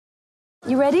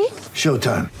You ready?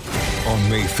 Showtime. On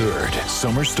May 3rd,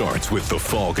 summer starts with The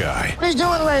Fall Guy. Let's do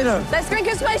it later. Let's drink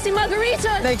a spicy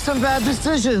margarita. Make some bad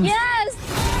decisions.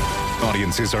 Yes!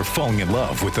 Audiences are falling in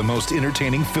love with the most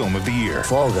entertaining film of the year.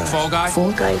 Fall Guy. Fall Guy?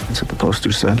 Fall Guy. That's what the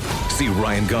poster said. See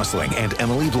Ryan Gosling and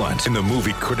Emily Blunt in the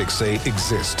movie critics say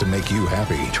exists to make you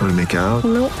happy. Trying to make it out?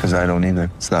 Nope. Because I don't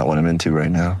either. It's not what I'm into right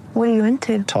now. What are you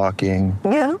into? Talking.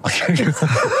 Yeah.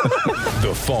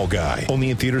 The Fall Guy.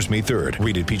 Only in theaters May 3rd.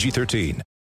 Rated PG-13.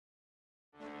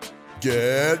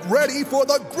 Get ready for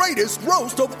the greatest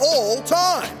roast of all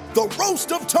time. The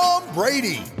Roast of Tom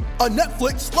Brady. A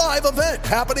Netflix live event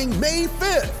happening May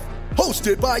 5th.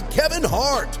 Hosted by Kevin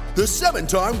Hart. The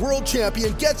 7-time world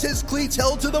champion gets his cleats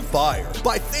held to the fire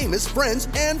by famous friends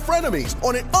and frenemies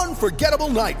on an unforgettable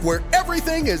night where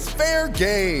everything is fair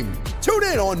game. Tune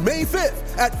in on May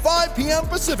 5th at 5 p.m.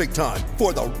 Pacific time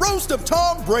for the Roast of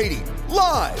Tom Brady.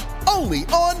 Live only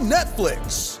on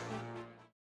Netflix.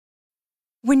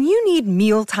 When you need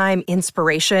mealtime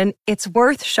inspiration, it's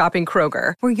worth shopping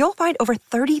Kroger, where you'll find over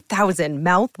 30,000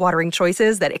 mouth-watering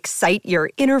choices that excite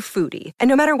your inner foodie. And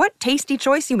no matter what tasty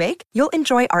choice you make, you'll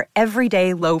enjoy our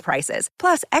everyday low prices,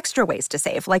 plus extra ways to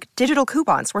save, like digital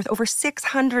coupons worth over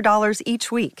 $600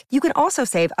 each week. You can also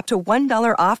save up to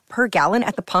 $1 off per gallon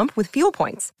at the pump with fuel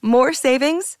points. More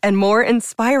savings and more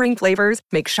inspiring flavors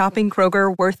make shopping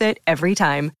Kroger worth it every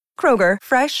time. Kroger,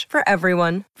 fresh for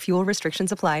everyone. Fuel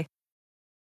restrictions apply.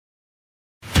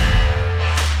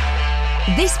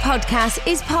 This podcast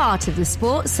is part of the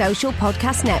Sports Social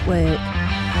Podcast Network.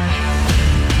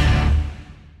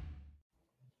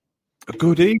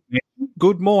 Good evening,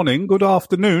 good morning, good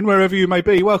afternoon, wherever you may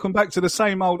be. Welcome back to the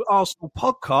Same Old Arsenal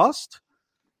podcast.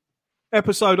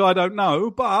 Episode I don't know,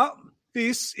 but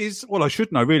this is, well, I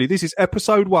should know really. This is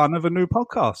episode 1 of a new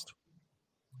podcast.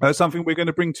 Something we're going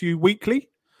to bring to you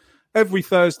weekly, every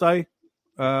Thursday,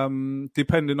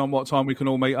 depending on what time we can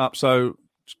all meet up. So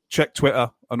check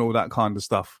Twitter and all that kind of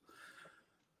stuff.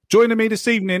 Joining me this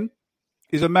evening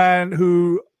is a man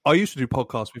who I used to do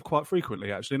podcasts with quite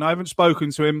frequently, actually, and I haven't spoken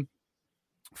to him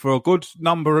for a good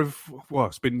number of, well,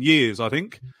 it's been years, I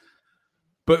think.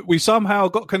 But we somehow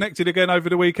got connected again over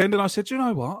the weekend, and I said, you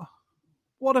know what?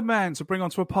 What a man to bring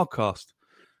onto a podcast.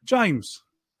 James,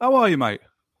 how are you, mate?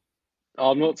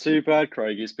 I'm not too bad,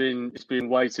 Craig. It's been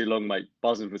way too long, mate.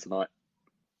 Buzzing for tonight.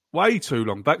 Way too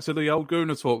long. Back to the old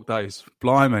Gooner Talk days.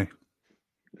 Blimey.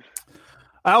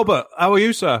 Albert, how are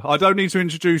you, sir? I don't need to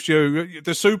introduce you.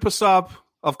 The super sub.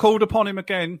 I've called upon him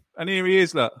again, and here he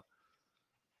is, look.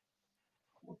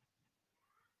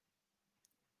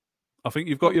 I think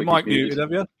you've got your mic muted,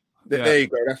 have you? Yeah. There you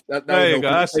go. There you go.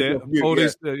 That's it. All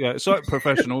these, so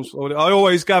professionals. I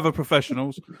always gather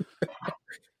professionals.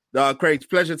 No, Craig, it's a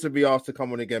pleasure to be asked to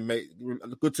come on again, mate.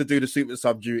 Good to do the super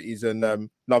sub duties, and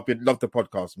love the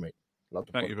podcast, mate.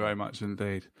 Thank you very much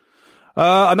indeed.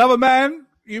 Another man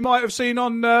you might have seen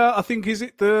on, I think, is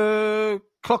it the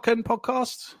Clock End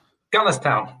podcast?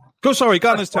 Gunnerstown.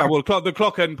 Gunnerstown. Well, the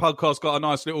Clock End podcast got a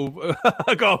nice little,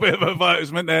 got a bit of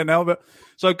advertisement there now. But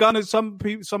so Gunners, some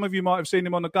of you might have seen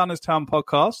him on the Gunnerstown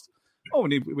podcast. Oh,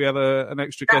 and we have an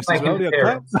extra guest as well.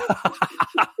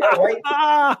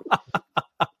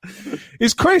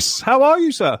 It's Chris. How are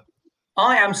you, sir?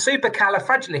 I am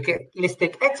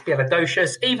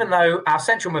supercalifragilisticexpialidocious, even though our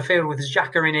central midfield with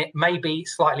Xhaka in it may be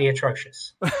slightly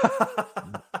atrocious.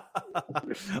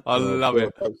 I love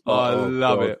it. I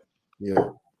love it.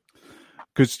 Yeah.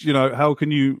 Because, you know, how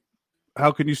can you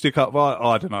stick up?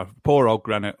 I don't know. Poor old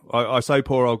Granit. I say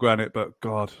poor old Granit, but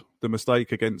God, the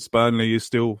mistake against Burnley is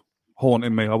still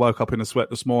haunting me. I woke up in a sweat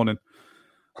this morning,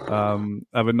 having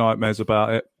nightmares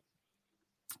about it.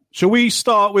 Shall we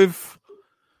start with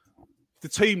the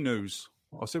team news?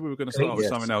 I said we were going to start with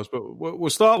something else, but we'll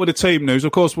start with the team news.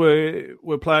 Of course, we're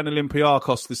playing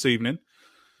Olympiacos this evening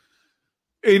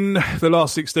in the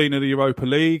last 16 of the Europa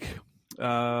League.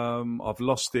 I've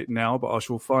lost it now, but I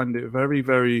shall find it very,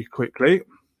 very quickly.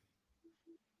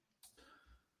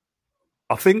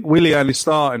 I think Willian is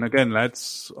starting again,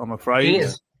 lads, I'm afraid. He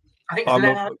is. I think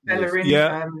it's Bellerin.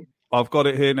 Yeah. I've got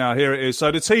it here now. Here it is.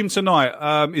 So the team tonight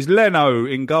is Leno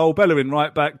in goal, Bellerin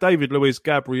right back, David Luiz,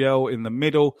 Gabriel in the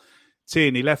middle,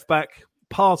 Tierney left back,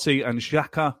 Partey and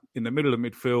Xhaka in the middle of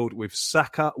midfield with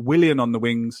Saka, Willian on the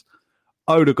wings,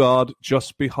 Odegaard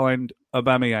just behind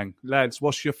Aubameyang. Lads,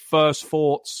 what's your first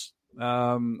thoughts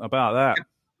about that?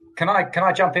 Can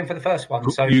I jump in for the first one?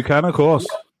 So you can, of course.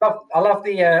 I love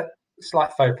the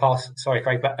slight faux pas. Sorry,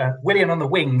 Craig, but Willian on the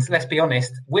wings. Let's be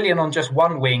honest. Willian on just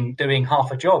one wing doing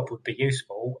half a job would be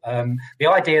useful. The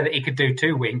idea that he could do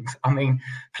two wings. I mean,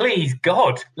 please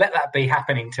God, let that be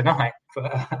happening tonight.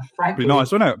 But, frankly, be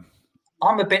nice, wouldn't it?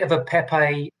 I'm a bit of a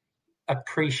Pepe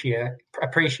appreciator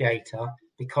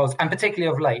because, and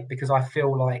particularly of late, because I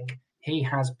feel like he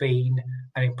has been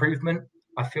an improvement.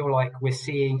 I feel like we're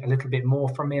seeing a little bit more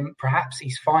from him. Perhaps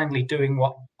he's finally doing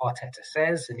what Arteta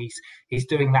says, and he's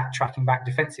doing that tracking back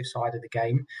defensive side of the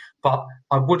game. But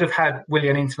I would have had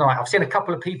Willian in tonight. I've seen a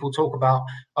couple of people talk about,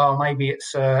 maybe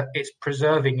it's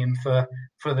preserving him for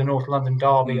the North London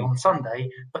derby on Sunday.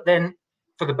 But then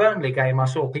for the Burnley game, I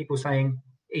saw people saying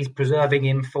he's preserving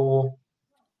him for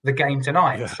the game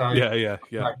tonight. Yeah.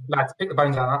 Lads, pick the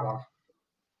bones out of that one.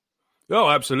 Oh,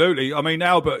 absolutely. I mean,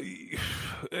 Albert,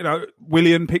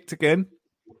 Willian picked again.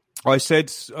 I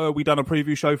said we done a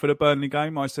preview show for the Burnley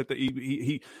game. I said that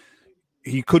he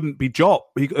couldn't be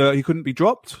dropped. He couldn't be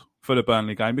dropped for the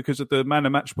Burnley game because of the man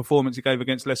of match performance he gave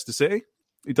against Leicester City.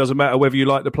 It doesn't matter whether you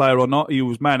like the player or not. He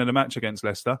was man of the match against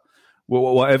Leicester,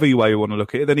 whatever way you want to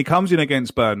look at it. Then he comes in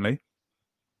against Burnley.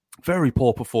 Very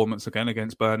poor performance again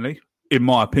against Burnley, in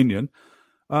my opinion,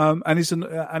 and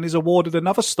is awarded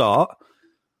another start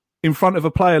in front of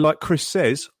a player like Chris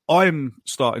says. I'm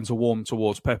starting to warm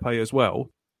towards Pepe as well.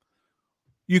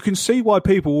 You can see why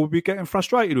people will be getting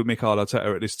frustrated with Mikel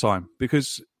Arteta at this time,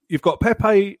 because you've got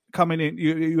Pepe coming in.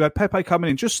 You had Pepe coming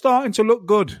in, just starting to look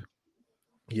good.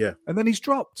 Yeah. And then he's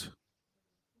dropped.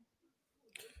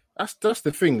 That's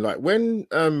the thing. Like when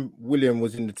Willian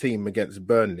was in the team against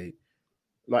Burnley,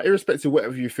 like irrespective of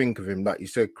whatever you think of him, like you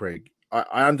said, Craig,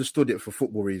 I understood it for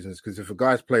football reasons, because if a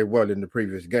guy's played well in the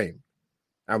previous game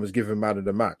and was given man of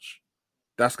the match,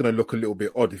 that's going to look a little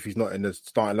bit odd if he's not in the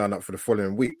starting lineup for the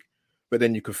following week. But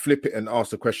then you could flip it and ask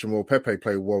the question, well, Pepe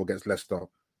played well against Leicester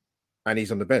and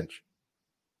he's on the bench.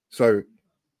 So,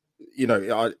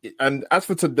 and as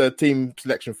for the team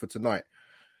selection for tonight,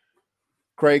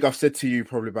 Craig, I've said to you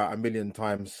probably about 1 million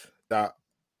times that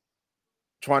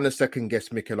trying to second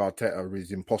guess Mikel Arteta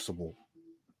is impossible.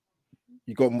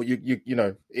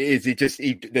 It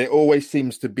is. There always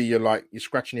seems to be you're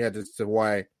scratching your head as to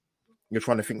why you're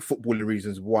trying to think footballing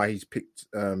reasons why he's picked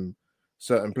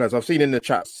certain players. I've seen in the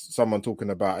chats someone talking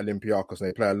about Olympiacos and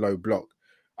they play a low block.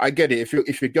 I get it.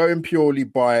 If you're going purely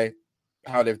by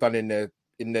how they've done in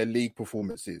their league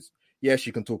performances, yes,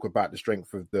 you can talk about the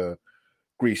strength of the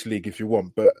Greece league if you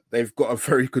want, but they've got a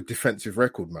very good defensive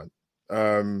record,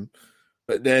 man.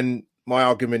 But then my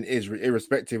argument is,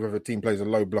 irrespective of a team plays a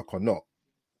low block or not,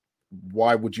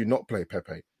 why would you not play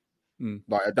Pepe?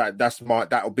 Like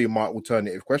that'll be my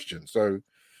alternative question. So,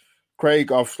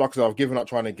 Craig, I've given up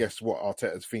trying to guess what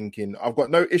Arteta's thinking. I've got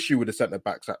no issue with the centre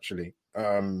backs actually,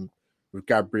 with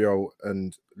Gabriel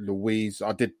and Luiz.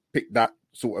 I did pick that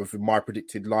sort of my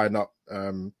predicted lineup.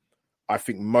 I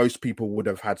think most people would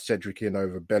have had Cedric in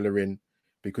over Bellerin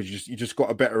because you just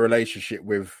got a better relationship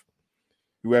with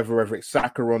whoever, whether it's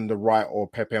Saka on the right or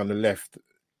Pepe on the left.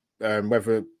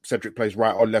 Whether Cedric plays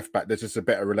right or left back, there's just a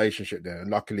better relationship there.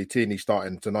 And luckily, Tierney's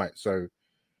starting tonight. So,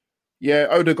 yeah,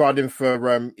 Odegaard in for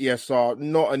ESR,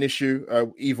 not an issue.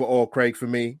 Either or, Craig, for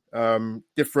me.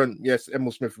 Different, yes,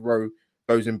 Emil Smith-Rowe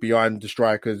goes in behind the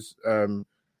strikers.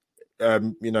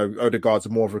 Odegaard's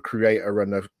more of a creator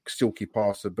and a silky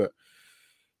passer. But,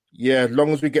 yeah, as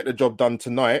long as we get the job done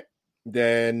tonight,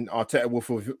 then Arteta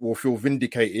will feel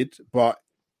vindicated. But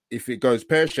if it goes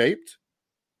pear-shaped,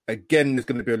 again, there's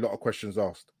going to be a lot of questions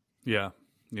asked. Yeah,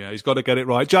 he's got to get it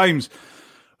right. James,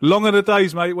 long are the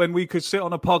days, mate, when we could sit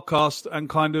on a podcast and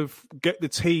kind of get the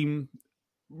team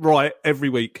right every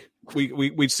week.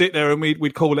 We'd sit there and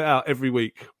we'd call it out every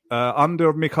week.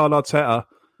 Under Mikel Arteta,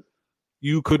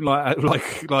 you couldn't,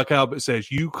 like Albert says,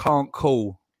 you can't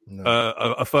call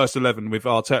a first 11 with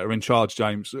Arteta in charge,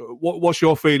 James. What's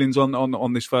your feelings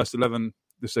on this first 11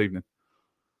 this evening?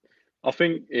 I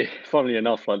think, funnily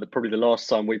enough, probably the last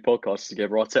time we podcasted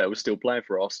together, Arteta was still playing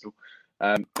for Arsenal.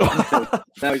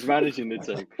 Now he's managing the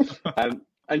team.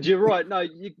 And you're right. No,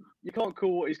 you can't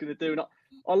call what he's going to do. And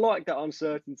I like that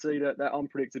uncertainty, that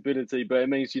unpredictability, but it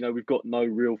means, we've got no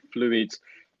real fluid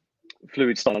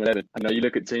starting 11. And you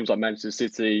look at teams like Manchester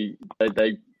City,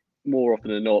 they more often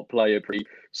than not play a pretty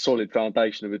solid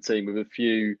foundation of a team with a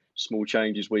few small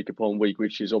changes week upon week,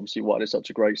 which is obviously why they're such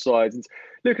a great side. And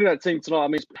looking at that team tonight, I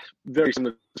mean, it's very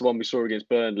similar to the one we saw against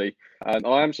Burnley. And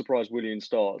I am surprised Willian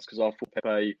starts because I thought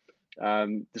Pepe,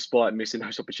 despite missing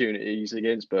those opportunities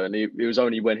against Burnley, it was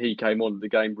only when he came on the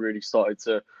game really started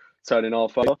to turn in our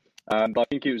favour. But I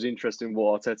think it was interesting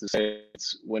what Arteta said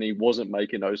when he wasn't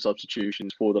making those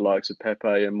substitutions for the likes of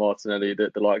Pepe and Martinelli,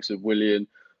 that the likes of Willian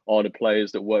are the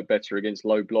players that work better against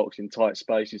low blocks in tight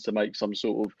spaces to make some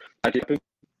sort of magic happen.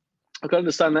 I can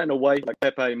understand that in a way. Like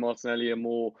Pepe and Martinelli are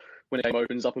more when the game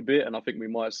opens up a bit, and I think we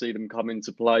might see them come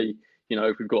into play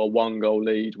if we've got a 1-goal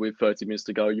lead with 30 minutes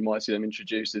to go, you might see them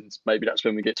introduced, and maybe that's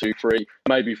when we get 2, 3,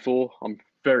 maybe 4. I'm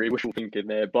very wishful thinking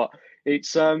there, but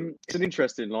it's an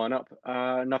interesting lineup,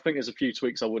 and I think there's a few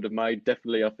tweaks I would have made.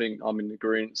 Definitely, I think I'm in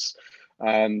agreement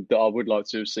that I would like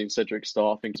to have seen Cedric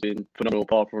start. I think he's been phenomenal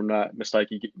apart from that mistake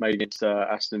he made against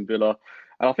Aston Villa.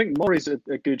 And I think Murray's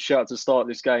a good shout to start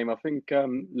this game. I think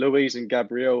Luiz and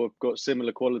Gabriel have got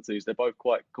similar qualities. They're both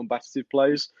quite combative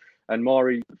players. And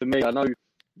Murray, for me, I know a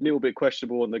little bit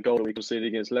questionable on the goal that we conceded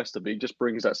against Leicester, but he just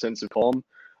brings that sense of calm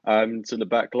to the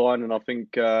back line. And I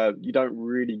think you don't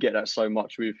really get that so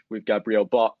much with Gabriel.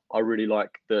 But I really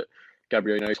like that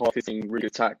Gabriel, he's hard-hitting, really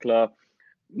good tackler,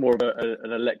 more of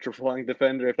an electrifying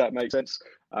defender, if that makes sense.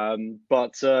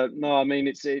 But no, I mean,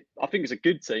 I think it's a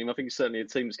good team. I think it's certainly a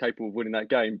team that's capable of winning that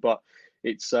game. But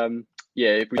it's,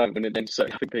 if we don't win it, then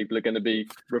certainly I think people are going to be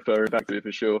referring back to it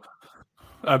for sure.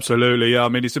 Absolutely, yeah. I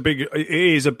mean, it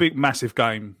is a big, massive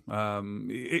game.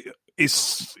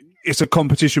 It's a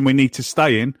competition we need to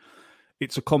stay in.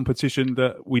 It's a competition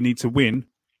that we need to win.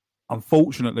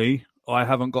 Unfortunately, I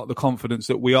haven't got the confidence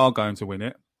that we are going to win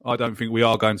it. I don't think we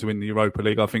are going to win the Europa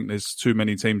League. I think there's too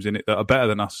many teams in it that are better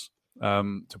than us,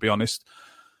 to be honest.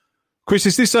 Chris,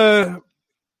 is this a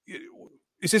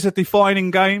defining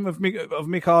game of Mikel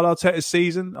Arteta's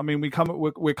season? I mean,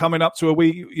 we're coming up to a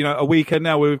weekend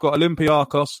now where we've got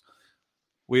Olympiacos,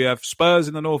 we have Spurs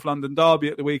in the North London derby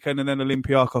at the weekend, and then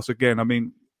Olympiacos again. I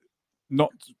mean, not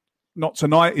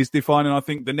tonight is defining. I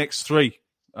think the next 3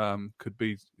 could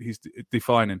be he's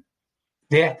defining.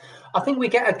 Yeah, I think we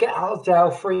get a get out of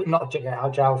jail free, not get out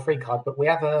of jail free card, but we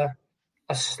have a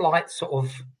slight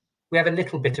we have a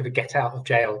little bit of a get out of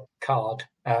jail card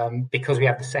because we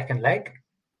have the second leg.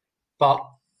 But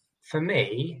for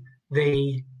me,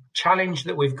 the challenge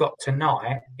that we've got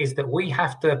tonight is that we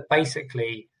have to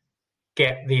basically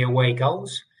get the away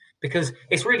goals, because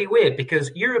it's really weird,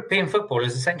 because European football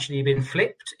has essentially been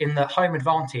flipped in that home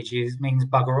advantage means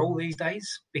bugger all these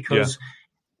days, because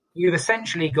you've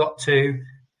essentially got to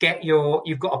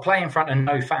you've got to play in front of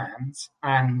no fans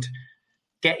and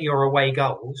get your away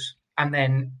goals and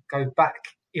then go back.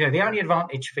 The only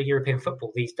advantage for European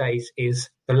football these days is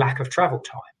the lack of travel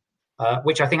time,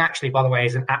 which I think actually, by the way,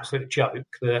 is an absolute joke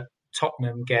that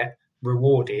Tottenham get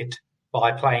rewarded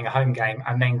by playing a home game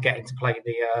and then getting to play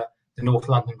the North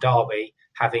London derby,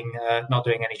 having not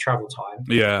doing any travel time.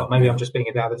 Yeah. But maybe I'm just being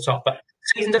a bit over the top. But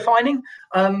season defining,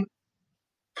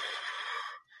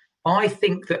 I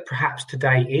think that perhaps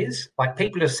today is, like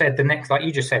people have said, like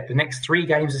you just said, the next 3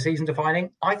 games are season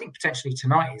defining. I think potentially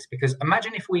tonight is, because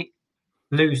imagine if we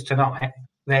lose tonight,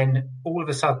 then all of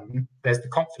a sudden there's the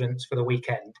confidence for the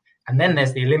weekend. And then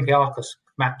there's the Olympiacos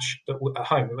match at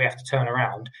home that we have to turn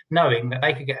around, knowing that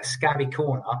they could get a scabby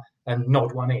corner and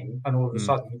nod one in, and all of a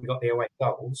sudden we've got the away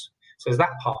goals. So there's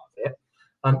that part of it.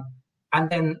 And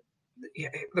then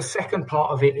the second part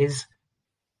of it is,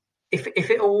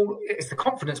 it's the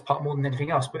confidence part more than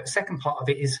anything else, but the second part of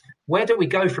it is, where do we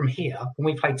go from here when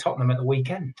we play Tottenham at the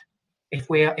weekend if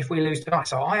we lose tonight?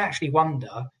 So I actually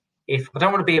wonder if, I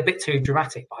don't want to be a bit too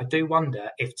dramatic, but I do wonder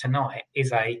if tonight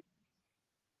is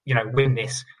win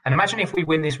this. And imagine if we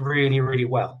win this really, really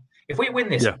well. If we win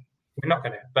this, we're not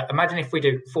going to, but imagine if we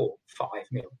do 4-5-0,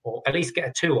 or at least get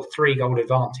a 2 or 3 goal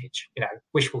advantage,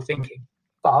 wishful thinking.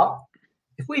 But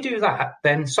if we do that,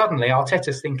 then suddenly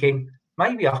Arteta's thinking,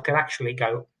 maybe I can actually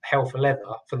go hell for leather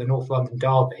for the North London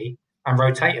derby and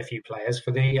rotate a few players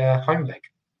for the home leg.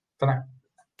 Don't know.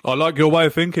 I like your way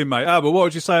of thinking, mate. But what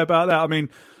would you say about that? I mean,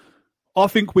 I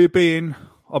think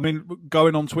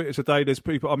going on Twitter today, there's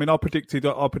people, I predicted a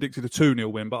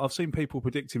 2-0 win, but I've seen people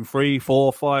predicting 3,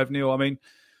 4, 5-0. I mean,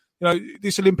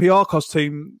 this Olympiacos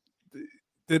team,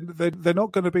 they're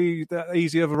not going to be that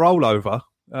easy of a rollover,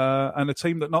 and a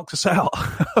team that knocked us out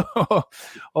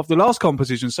of the last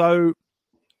competition. So,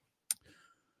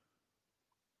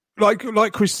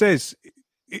 like Chris says,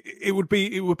 it would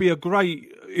be a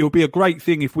great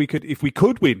thing if we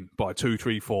could win by 2,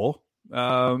 3, 4,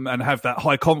 and have that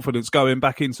high confidence going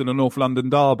back into the North London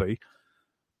derby.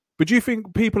 But do you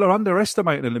think people are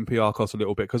underestimating Olympiacos a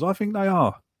little bit? Because I think they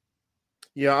are.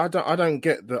 Yeah, I don't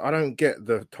get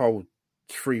the whole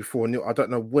 3-4-0. I don't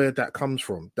know where that comes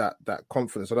from. That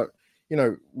confidence.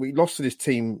 We lost to this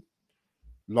team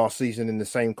last season in the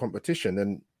same competition,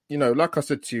 and like I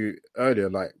said to you earlier,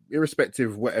 like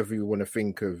irrespective of whatever you want to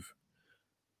think of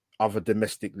other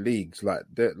domestic leagues,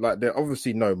 they're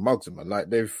obviously no mugs, man. Like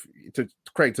to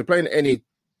play in any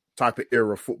type of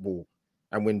era of football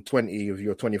and win 20 of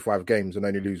your 25 games and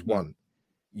only lose 1.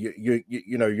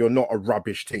 You're not a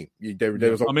rubbish team.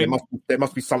 There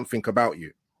must be something about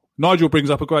you. Nigel brings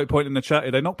up a great point in the chat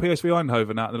here. They knocked PSV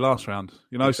Eindhoven out in the last round,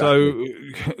 exactly. So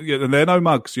yeah, they're no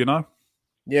mugs,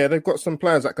 Yeah, they've got some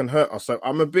players that can hurt us. So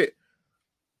I'm a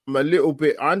little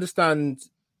bit. I understand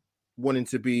wanting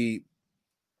to be,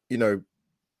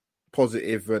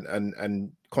 positive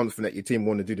and confident your team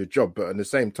want to do the job, but on the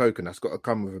same token, that's got to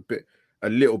come with a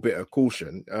little bit of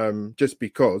caution, just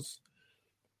because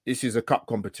this is a cup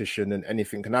competition and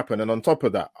anything can happen. And on top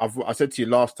of that, I said to you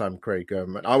last time, Craig,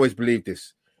 and I always believe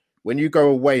this, when you go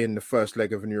away in the first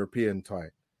leg of an European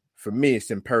tie, for me,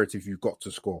 it's imperative you've got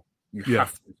to score. You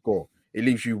have to score. It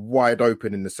leaves you wide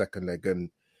open in the second leg. And,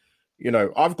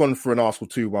 I've gone for an Arsenal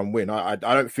 2-1 win. I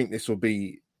don't think this will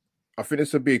be... I think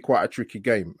this will be quite a tricky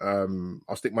game.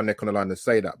 I'll stick my neck on the line and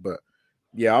say that. But,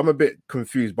 yeah, I'm a bit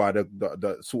confused by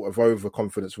the sort of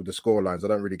overconfidence with the scorelines. I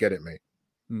don't really get it, mate.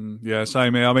 Yeah,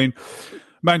 same here. I mean,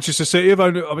 Manchester City,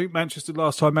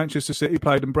 last time Manchester City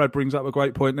played, and Brad brings up a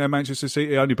great point there, Manchester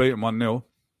City only beat them 1-0.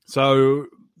 So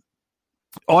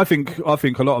I think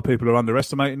a lot of people are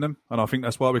underestimating them, and I think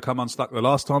that's why we come unstuck the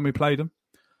last time we played them.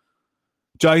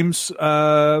 James,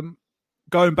 going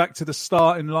back to the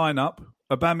starting lineup,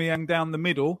 Aubameyang down the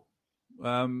middle,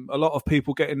 a lot of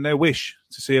people getting their wish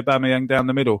to see Aubameyang down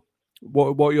the middle.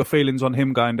 What are your feelings on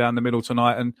him going down the middle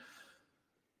tonight, and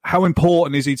how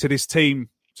important is he to this team?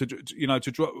 To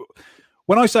draw?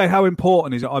 When I say how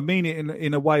important is it, I mean it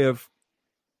in a way of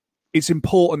it's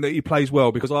important that he plays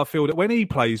well, because I feel that when he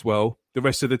plays well, the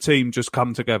rest of the team just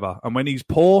come together, and when he's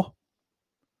poor,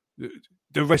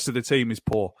 the rest of the team is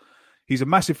poor. He's a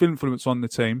massive influence on the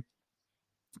team.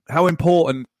 How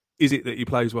important is it that he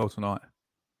plays well tonight?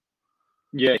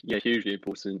 Yeah, hugely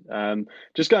important.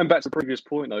 Just going back to the previous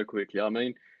point, though, quickly, I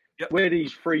mean, where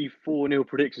these 3-4-0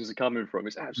 predictions are coming from,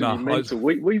 it's absolutely mental.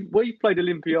 We played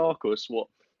Olympiacos,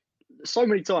 so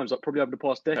many times, like probably over the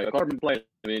past decade. I can't remember playing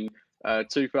them in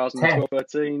 2012,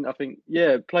 13. I think,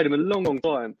 played them a long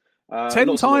time.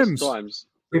 10 times?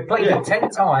 We've played them 10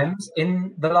 times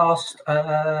in the last,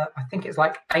 I think it's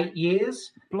like 8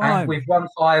 years. And we've won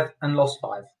 5 and lost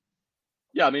 5.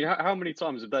 Yeah, I mean, how many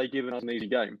times have they given us an easy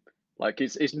game? Like,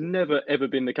 it's never, ever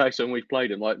been the case when we've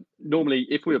played them. Like, normally,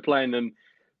 if we were playing them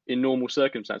in normal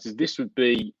circumstances, this would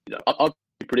be, I'd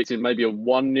be predicting maybe a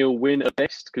 1-0 win at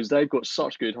best, because they've got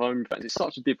such good home fans. It's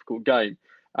such a difficult game.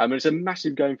 And it's a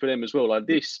massive game for them as well. Like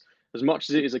this, as much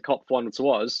as it is a cup final to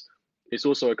us, it's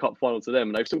also a cup final to them.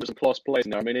 And they've still got some class players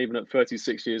in there. I mean, even at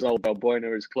 36 years old,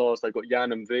 Balbuena is class. They've got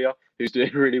Jan and Villa, who's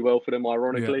doing really well for them,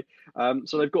 ironically. Yeah.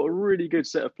 So they've got a really good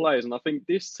set of players. And I think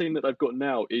this team that they've got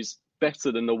now is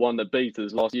better than the one that beat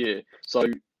us last year. So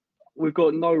we've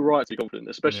got no right to be confident,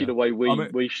 especially the way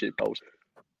we ship goals.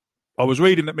 I was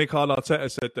reading that Mikel Arteta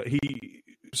said that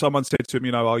someone said to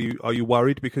him, are you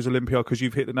worried because Olympiacos,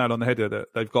 you've hit the nail on the head there, that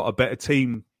they've got a better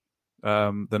team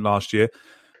than last year.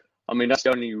 I mean, that's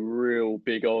the only real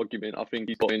big argument I think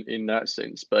he's got in that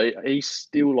sense. But he's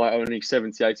still like only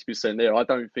 70-80% there. I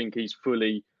don't think he's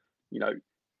fully,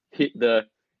 hit the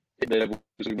levels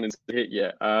we wanted to hit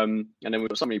yet. And then we've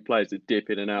got so many players that dip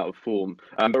in and out of form.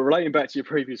 But relating back to your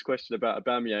previous question about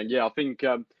Aubameyang, I think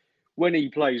when he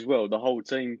plays well, the whole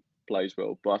team plays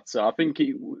well. But I think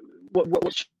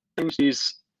what changed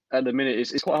is at the minute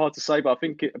it's quite hard to say. But I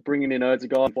think bringing in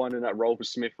Erdegaard and finding that role for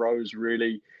Smith Rowe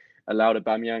really allowed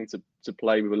Aubameyang to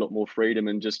play with a lot more freedom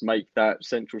and just make that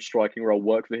central striking role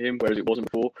work for him, whereas it wasn't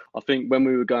before. I think when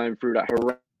we were going through that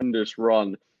horrendous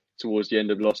run towards the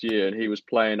end of last year and he was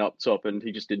playing up top and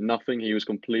he just did nothing, he was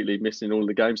completely missing all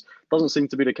the games. Doesn't seem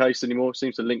to be the case anymore.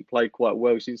 Seems to link play quite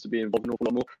well. Seems to be involved an awful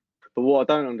lot more. But what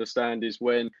I don't understand is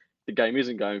when the game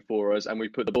isn't going for us and we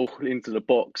put the ball into the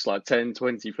box like 10,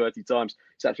 20, 30 times,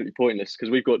 it's absolutely pointless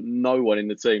because we've got no one in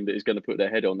the team that is going to put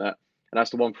their head on that. And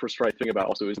that's the one frustrating thing about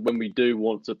Arsenal is when we do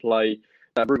want to play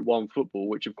that Route 1 football,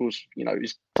 which of course,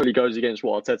 it totally goes against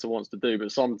what Arteta wants to do.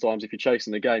 But sometimes if you're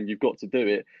chasing the game, you've got to do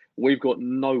it. We've got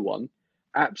no one,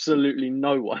 absolutely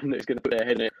no one that's going to put their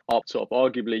head in it up top.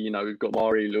 Arguably, we've got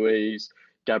Mari, Luiz,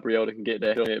 Gabriel that can get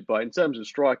their head on it. But in terms of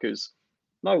strikers,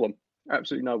 no one,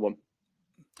 absolutely no one.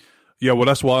 Yeah, well,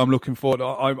 that's why I'm looking forward.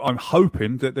 I'm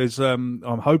hoping that there's a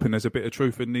bit of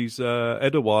truth in these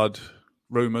Edouard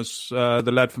rumours.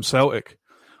 The lad from Celtic,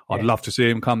 I'd love to see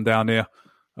him come down here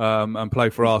and play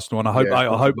for Arsenal. And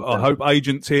I hope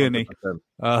Agent Tierney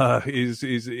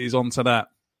is onto that.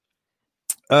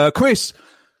 Chris,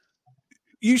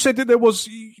 you said that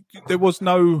there was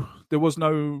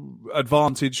no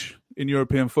advantage in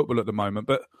European football at the moment,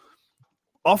 but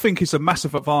I think it's a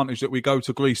massive advantage that we go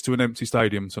to Greece to an empty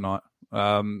stadium tonight.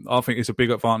 I think it's a big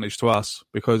advantage to us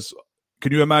because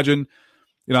can you imagine,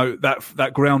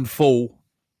 that ground full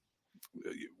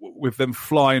with them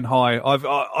flying high.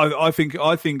 I think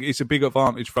it's a big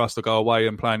advantage for us to go away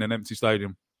and play in an empty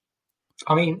stadium.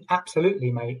 I mean,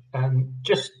 absolutely, mate.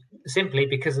 Just simply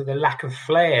because of the lack of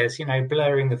flares,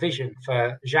 blurring the vision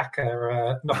for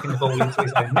Xhaka knocking the ball into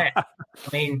his own net. I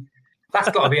mean, that's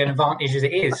got to be an advantage as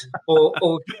it is.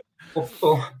 Or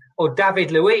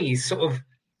David Luiz sort of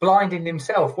blinding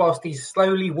himself whilst he's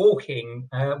slowly walking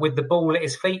with the ball at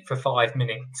his feet for 5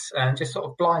 minutes and just sort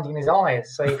of blinding his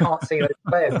eyes so he can't see those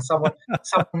players and someone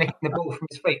nicking the ball from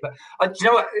his feet. But do you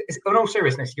know what? In all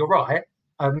seriousness, you're right.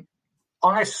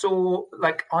 I saw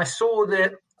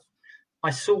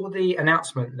the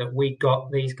announcement that we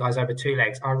got these guys over 2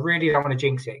 legs. I really don't want to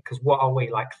jinx it because what are we,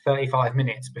 like 35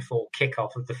 minutes before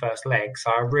kickoff of the first leg?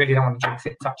 So I really don't want to jinx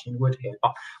it, touching wood here.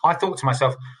 But I thought to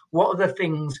myself, what are the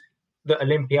things that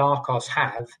Olympiacos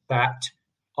have that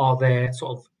are their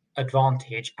sort of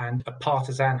advantage? And a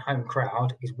partisan home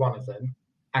crowd is one of them.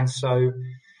 And so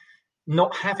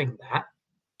not having that,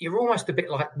 you're almost a bit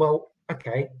like, well,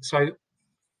 okay, so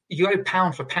you go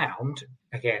pound for pound,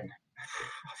 again,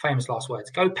 famous last words,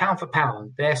 go pound for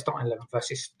pound, their starting 11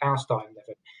 versus our starting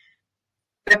 11.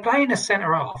 They're playing a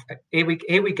centre-half. Here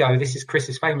we go. This is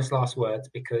Chris's famous last words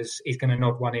because he's going to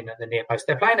nod one in at the near post.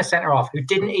 They're playing a centre-half who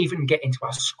didn't even get into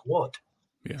our squad.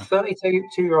 Yeah.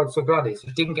 32-year-old Sokratis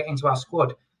who didn't get into our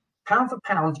squad. Pound for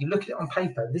pound, you look at it on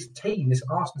paper, this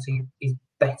Arsenal team is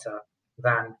better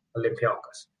than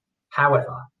Olympiacos.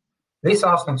 However, this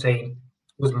Arsenal team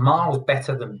was miles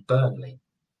better than Burnley.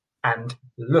 And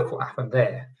look what happened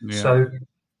there. Yeah. So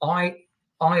I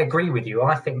agree with you.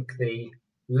 I think the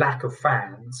lack of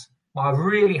fans, I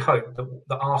really hope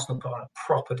that Arsenal put on a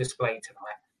proper display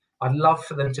tonight. I'd love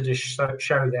for them to just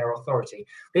show their authority.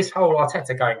 This whole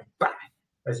Arteta going back,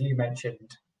 as you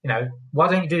mentioned, why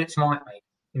don't you do it tonight, mate?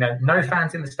 No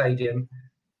fans in the stadium,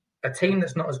 a team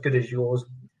that's not as good as yours.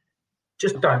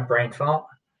 Just don't brain fart.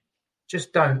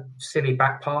 Just don't silly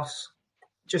back pass.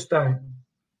 Just don't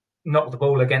knock the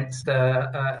ball against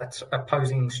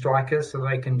opposing strikers so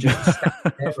they can just stand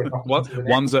there.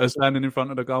 Ones that are standing in front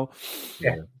of the goal.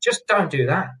 Yeah, just don't do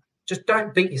that. Just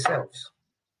don't beat yourselves.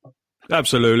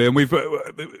 Absolutely, and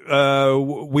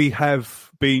we have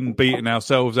been beating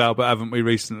ourselves, Albert, haven't we?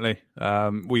 Recently,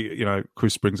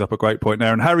 Chris brings up a great point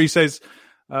there, and Harry says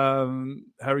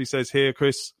here,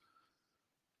 Chris,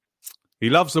 he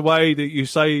loves the way that you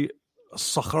say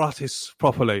Sokratis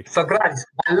properly. Sokratis.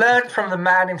 I learned from the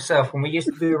man himself when we used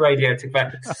to do radio to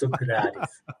about Sokratis.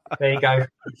 There you go.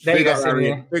 Big up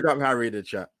Harry in the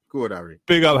chat. Good, Harry.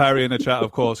 Big up Harry in the chat,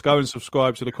 of course. Go and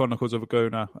subscribe to the Chronicles of a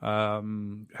Gooner.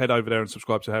 Head over there and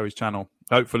subscribe to Harry's channel.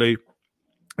 Hopefully,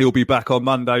 he'll be back on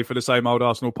Monday for the same old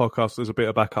Arsenal podcast. There's a bit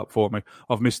of backup for me.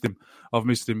 I've missed him.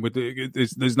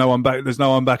 There's no one back. There's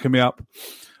no one backing me up.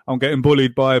 I'm getting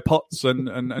bullied by Potts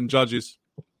and judges.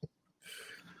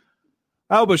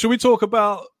 Albert, should we talk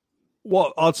about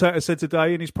what Arteta said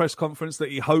today in his press conference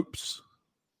that he hopes,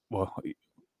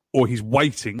 or he's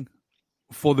waiting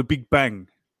for the Big Bang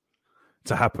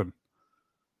to happen?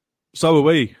 So are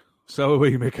we. So are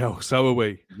we, Mikel. So are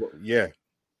we. Yeah.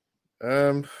 I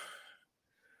don't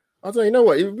know. You know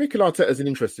what? Mikel Arteta's an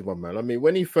interesting one, man. I mean,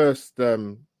 when he first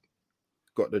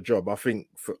got the job, I think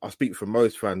I speak for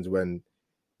most fans when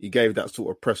he gave that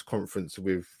sort of press conference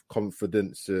with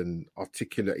confidence and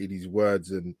articulated his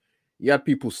words, and he had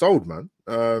people sold, man.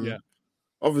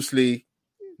 Obviously,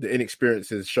 the inexperience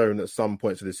has shown at some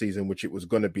points of the season, which it was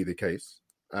going to be the case,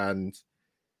 and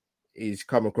he's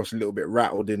come across a little bit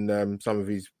rattled in some of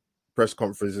his press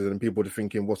conferences, and people are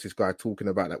thinking, what's this guy talking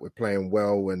about, that we're playing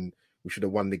well and we should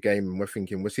have won the game, and we're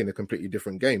thinking we're seeing a completely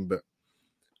different game. But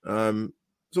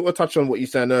sort of touch on what you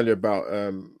were saying earlier about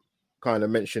kind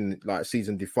of mentioned like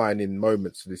season-defining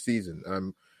moments of the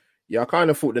season. I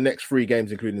kind of thought the next 3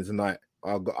 games, including tonight,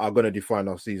 are going to define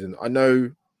our season. I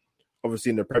know,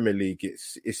 obviously, in the Premier League,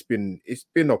 it's been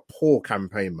a poor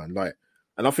campaign, man.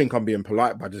 And I think I'm being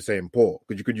polite by just saying poor,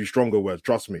 because you could use stronger words.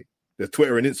 Trust me, there's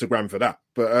Twitter and Instagram for that.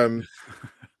 But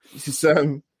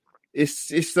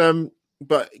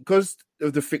but because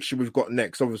of the fixture we've got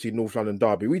next, obviously North London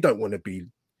derby, we don't want to be,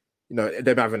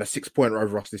 them having a 6-pointer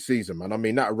over us this season, man. I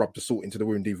mean, that'll rub the salt into the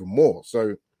wound even more.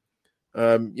 So,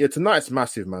 tonight's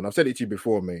massive, man. I've said it to you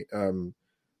before, mate.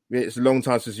 It's a long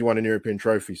time since you won an European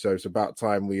trophy, so it's about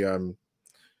time we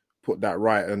put that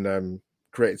right and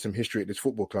created some history at this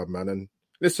football club, man. And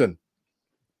listen,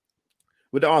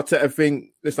 with the Arteta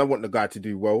thing, I want the guy to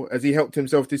do well. Has he helped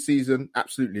himself this season?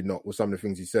 Absolutely not, with some of the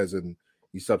things he says and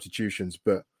his substitutions.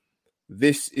 But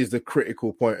this is the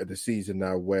critical point of the season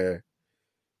now where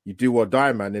you do or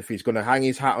die, man. If he's going to hang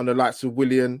his hat on the likes of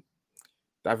Willian,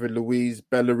 David Luiz,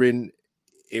 Bellerin,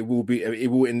 it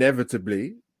will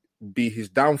inevitably be his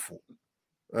downfall.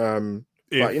 But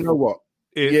you know what?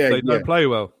 If they don't play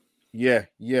well. Yeah.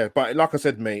 But like I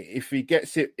said, mate, if we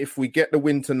get the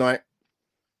win tonight,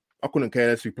 I couldn't care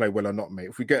if we play well or not, mate.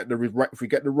 If we get the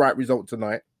right result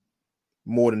tonight,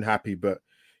 more than happy. But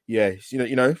yeah,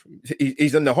 you know,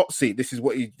 he's in the hot seat. This is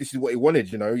what he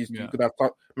wanted. You know, he's going to have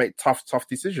to make tough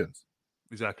decisions.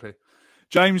 Exactly,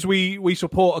 James. We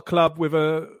support a club with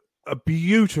a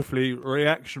beautifully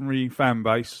reactionary fan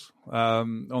base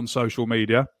on social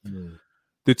media.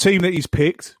 The team that he's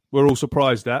picked, we're all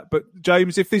surprised at. But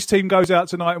James, if this team goes out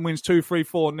tonight and wins 2-3,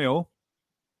 4-0,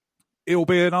 it'll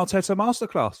be an Arteta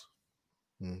masterclass.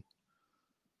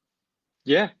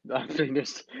 Yeah, I think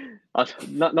there's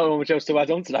not much else to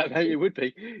add on to that, mate. It would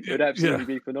be. It would absolutely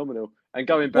be phenomenal. And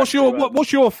going back,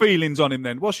 what's your feelings on him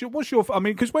then? What's your? I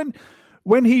mean, because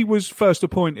when he was first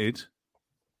appointed,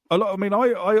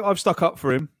 I've stuck up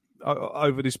for him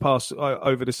over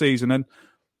the season, and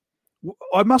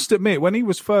I must admit, when he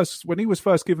was first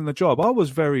given the job, I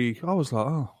was like,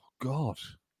 oh God,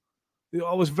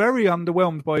 I was very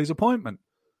underwhelmed by his appointment.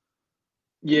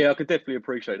 Yeah, I could definitely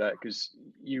appreciate that, because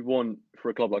you want, for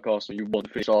a club like Arsenal, you want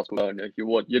to finish Arsenal, don't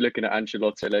you? You're looking at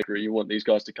Ancelotti, Allegri, you want these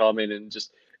guys to come in and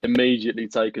just immediately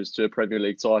take us to a Premier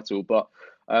League title. But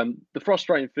the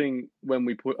frustrating thing when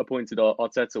we appointed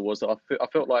Arteta was that I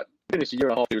felt like we finished a year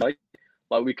and a half too late.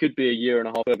 Like, we could be a year and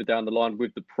a half further down the line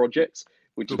with the project,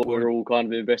 which is what we're all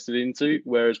kind of invested into,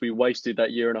 whereas we wasted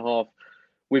that year and a half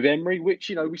with Emery, which,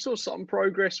 you know, we saw some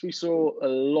progress. We saw a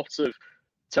lot of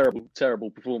terrible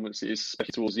performances,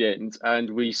 especially towards the end, and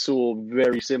we saw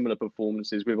very similar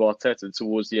performances with Arteta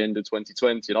towards the end of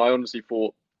 2020. And I honestly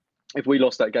thought if we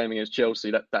lost that game against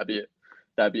Chelsea, that'd be it.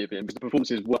 That'd be it, because the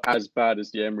performances were as bad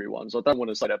as the Emery ones. I don't want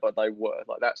to say that, but they were.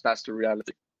 Like, that's the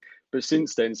reality. But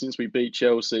since then, since we beat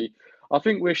Chelsea, I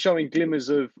think we're showing glimmers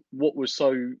of what was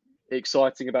so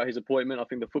exciting about his appointment. I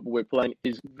think the football we're playing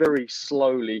is very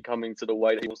slowly coming to the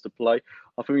way that he wants to play.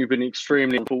 I think we've been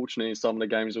extremely unfortunate in some of the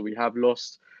games that we have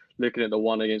lost. Looking at the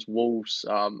one against Wolves,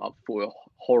 I thought we were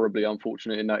horribly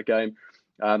unfortunate in that game.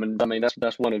 And I mean,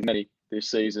 that's one of many this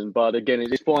season. But again,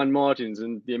 it's fine margins,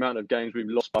 and the amount of games we've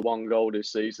lost by one goal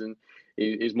this season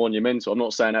is monumental. I'm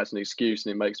not saying that's an excuse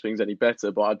and it makes things any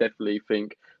better, but I definitely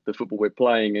think the football we're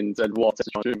playing and what Arteta's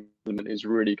trying to implement is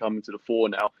really coming to the fore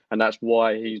now. And that's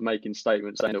why he's making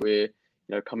statements saying that we're, you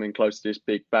know, coming close to this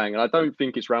big bang. And I don't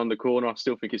think it's round the corner. I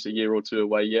still think it's a year or two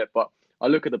away yet. But I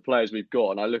look at the players we've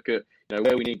got and I look at, you know,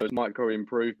 where we need those micro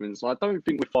improvements. And I don't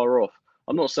think we're far off.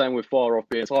 I'm not saying we're far off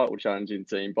being a title challenging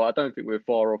team, but I don't think we're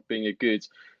far off being a good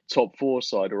top four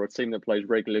side or a team that plays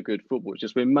regular good football. It's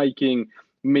just we're making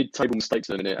mid-table mistakes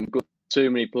at the minute, and we've got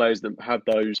too many players that have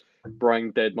those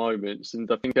brain-dead moments. And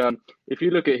I think if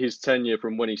you look at his tenure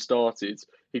from when he started,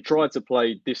 he tried to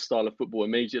play this style of football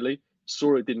immediately,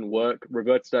 saw it didn't work,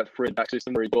 reverted to that three-back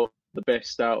system where he got the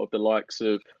best out of the likes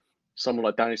of someone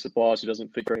like Dani Ceballos, who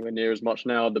doesn't figure anywhere near as much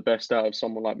now, the best out of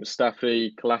someone like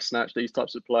Mustafi, Kolasinac, these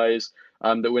types of players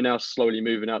that we're now slowly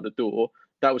moving out the door.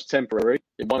 That was temporary.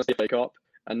 It won us the FA Cup,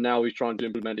 and now he's trying to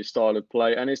implement his style of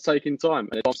play, and it's taking time,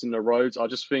 and it's in the roads. I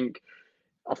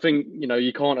think, you know,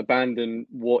 you can't abandon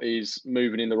what is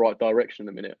moving in the right direction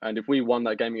at the minute. And if we won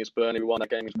that game against Burnley, we won that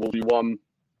game against Wolves, we won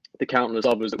the countless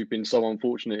others that we've been so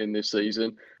unfortunate in this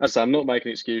season. As I say, I'm not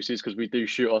making excuses because we do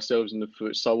shoot ourselves in the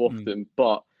foot so often,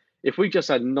 but if we just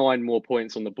had 9 more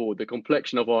points on the board, the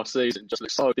complexion of our season just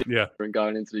looks so different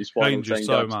going into these final changes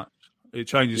so much. It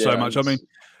changes so much. I mean,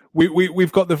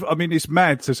 we've got the. I mean, it's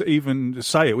mad to even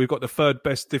say it. We've got the 3rd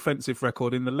best defensive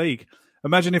record in the league.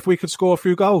 Imagine if we could score a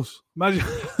few goals.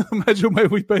 Imagine where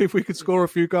we'd be if we could score a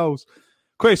few goals.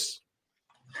 Chris.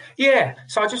 Yeah.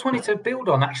 So I just wanted to build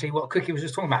on actually what Cookie was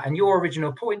just talking about and your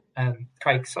original point,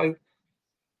 Craig. So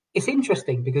it's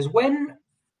interesting because when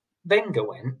Wenger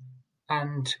went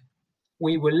and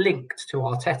we were linked to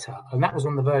Arteta, and that was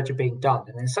on the verge of being done.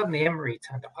 And then suddenly Emery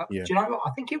turned up. Do you know what?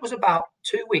 I think it was about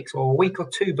 2 weeks or a week or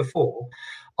two before,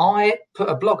 I put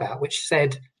a blog out which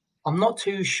said, I'm not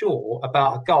too sure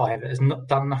about a guy that has not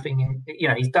done nothing.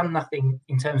 He's done nothing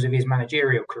in terms of his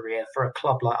managerial career for a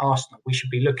club like Arsenal. We should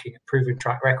be looking at proven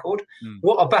track record.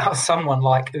 What about someone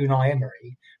like Unai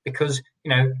Emery? Because, you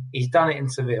know, he's done it in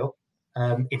Seville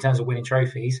in terms of winning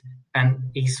trophies,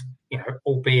 and he's, you know,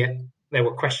 albeit there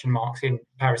were question marks in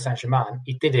Paris Saint-Germain,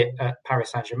 he did it at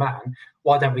Paris Saint-Germain.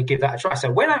 Why don't we give that a try?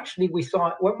 So when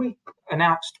we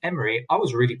announced Emery, I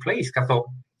was really pleased. I thought,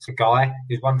 it's a guy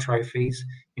who's won trophies,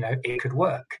 you know, it could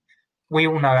work. We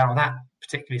all know how that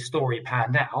particular story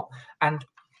panned out. And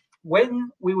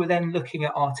when we were then looking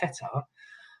at Arteta,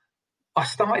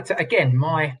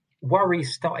 my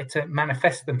worries started to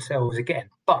manifest themselves again.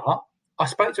 But I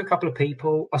spoke to a couple of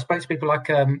people. I spoke to people like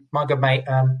my good mate,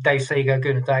 Dave Seeger,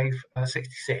 Gooner Dave,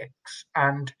 66.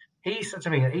 And he said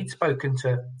to me that he'd spoken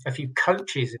to a few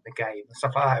coaches in the game and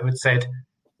stuff like that who had said,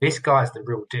 this guy's the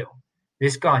real deal.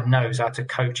 This guy knows how to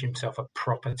coach himself a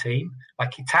proper team.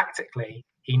 Like tactically,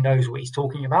 he knows what he's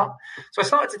talking about. So I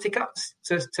started to tick up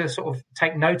to sort of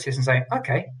take notice and say,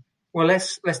 okay, well,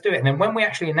 let's do it. And then when we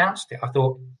actually announced it, I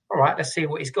thought, all right, let's see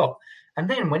what he's got. And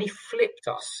then when he flipped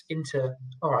us into,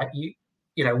 all right,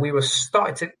 you know, we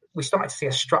started to see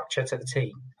a structure to the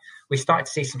team. We started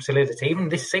to see some solidity. Even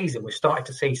this season, we've started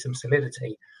to see some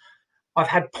solidity. I've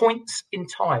had points in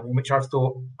time in which I've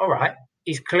thought, all right,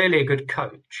 he's clearly a good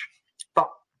coach. But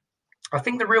I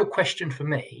think the real question for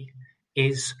me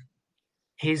is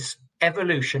his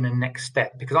evolution and next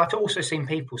step. Because I've also seen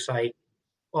people say,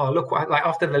 oh, look, like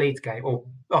after the Leeds game,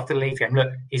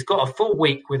 look, he's got a full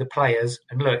week with the players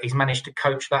and look, he's managed to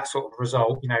coach that sort of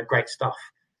result, you know, great stuff.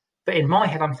 But in my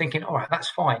head, I'm thinking, all right, that's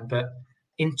fine. But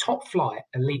in top flight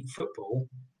elite football,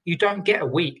 you don't get a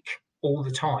week all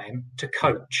the time to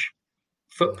coach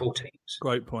football teams.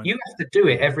 Great point. You have to do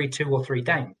it every 2 or 3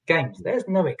 games. There's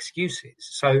no excuses.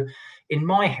 So in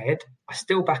my head, I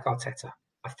still back Arteta.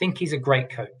 I think he's a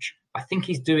great coach. I think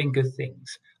he's doing good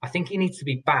things. I think he needs to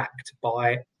be backed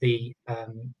by the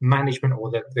management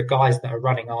or the guys that are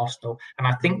running Arsenal. And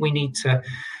I think we need to...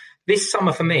 This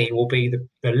summer for me will be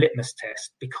the litmus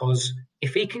test, because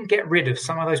if he can get rid of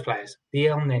some of those players, the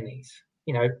El Nenis,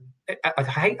 you know, I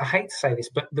hate to say this,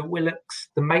 but the Willocks,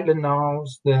 the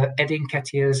Maitland-Niles, the Eddie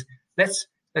Nketiahs, let's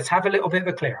have a little bit of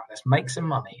a clear out. Let's make some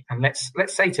money, and let's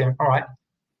say to him, all right,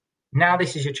 now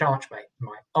this is your chance, mate.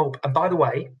 Oh, and by the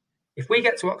way, if we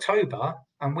get to October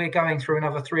and we're going through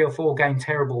another 3 or 4 game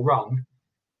terrible run,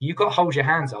 you've got to hold your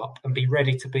hands up and be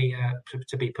ready to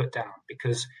be put down,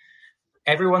 because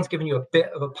everyone's giving you a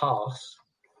bit of a pass,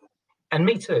 and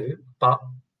me too.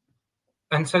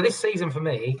 And so this season for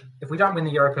me, if we don't win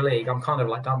the Europa League, I'm kind of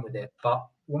like done with it. But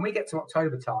when we get to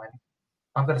October time,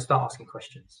 I'm going to start asking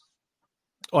questions.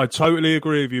 I totally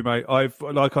agree with you, mate. I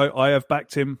have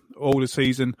backed him all the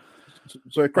season.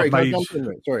 So, Craig, can I jump in,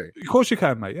 mate? Sorry. Of course you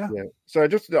can, mate. Yeah. So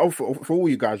just for all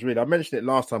you guys, really, I mentioned it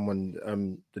last time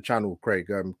on the channel,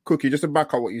 Craig. Cookie, just to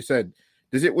back up what you said,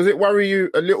 was it worry you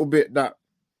a little bit that,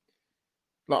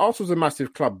 like, Arsenal's a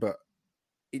massive club, but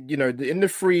you know, in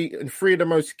three of the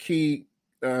most key,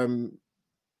 you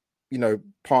know,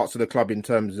 parts of the club in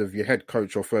terms of your head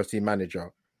coach or first team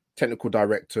manager, technical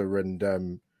director,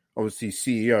 and obviously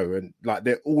CEO, and like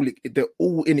they're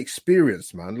all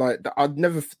inexperienced, man. Like, I've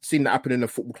never seen that happen in a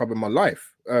football club in my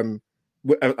life.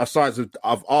 Aside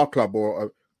of our club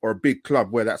or a big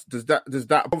club, where does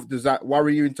that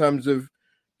worry you in terms of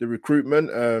the recruitment?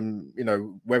 You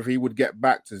know, whether he would get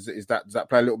back, does that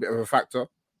play a little bit of a factor?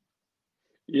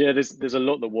 Yeah, there's a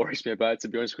lot that worries me about it, to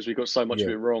be honest, because we got so much of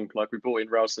it wrong. Like, we brought in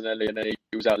Ralstonelli and then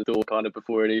he was out the door kind of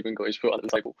before he even got his foot under the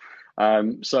table.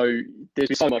 So there's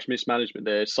been so much mismanagement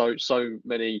there. So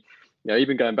many, you know,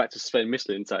 even going back to Sven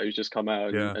Mislintat, who's just come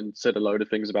out and said a load of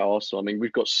things about Arsenal. I mean,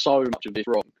 we've got so much of this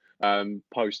wrong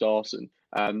post Arsenal.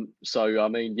 So, I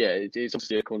mean, yeah, it's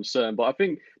obviously a concern. But I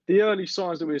think the early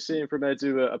signs that we're seeing from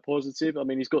Edu are positive. I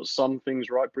mean, he's got some things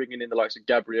right, bringing in the likes of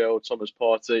Gabriel, Thomas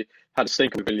Partey, had a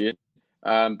stink of $1 million.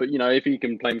 But, you know, if he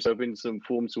can play himself in some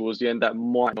form towards the end, that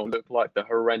might not look like the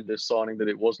horrendous signing that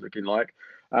it was looking like.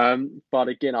 But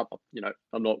again,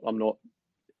 I'm not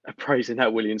praising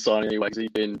that Willian signing anyway, because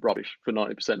he's been rubbish for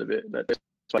 90% of it.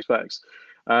 That's facts.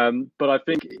 But I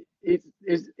think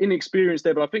it's inexperienced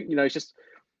there. But I think, you know,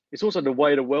 it's also the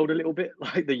way of the world a little bit.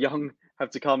 Like, the young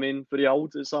have to come in for the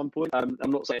old at some point. I'm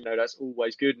not saying, no, that's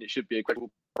always good and it should be a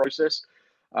gradual process.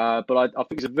 But I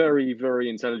think he's a very, very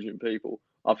intelligent people.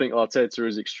 I think Arteta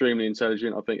is extremely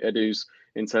intelligent. I think Edu's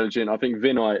intelligent. I think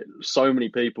Vinay, so many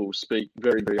people speak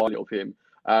very, very highly of him.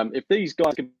 If these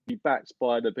guys can be backed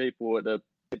by the people at the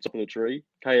top of the tree,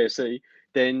 KSE,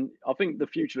 then I think the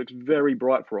future looks very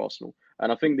bright for Arsenal.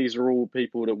 And I think these are all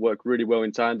people that work really well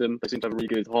in tandem. They seem to have a really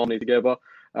good harmony together.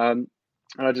 And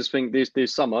I just think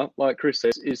this summer, like Chris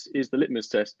says, is the litmus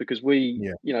test, because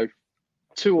you know,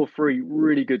 2 or 3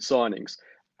 really good signings.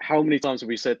 How many times have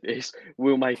we said this?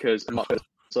 Will make us a much better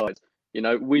side. You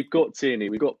know, we've got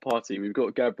Tierney, we've got Partey, we've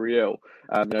got Gabriel.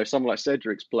 You know, someone like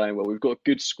Cedric's playing well. We've got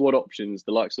good squad options,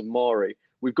 the likes of Mari.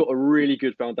 We've got a really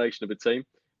good foundation of a team.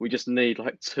 We just need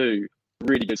like 2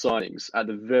 really good signings at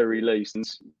the very least, and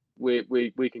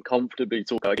we can comfortably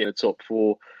talk about getting a top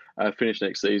 4 finish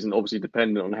next season. Obviously,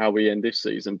 dependent on how we end this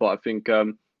season. But I think,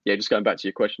 just going back to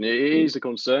your question, it is a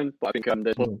concern. But I think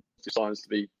there's positive signs to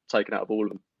be taken out of all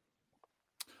of them.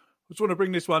 Just want to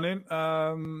bring this one in.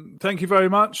 Thank you very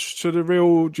much to the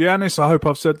real Giannis. I hope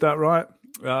I've said that right.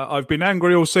 I've been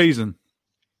angry all season,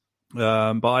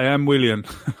 but I am Willian.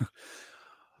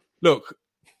 Look,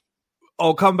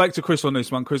 I'll come back to Chris on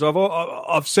this one because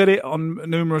I've said it on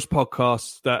numerous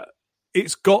podcasts that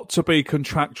it's got to be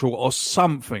contractual or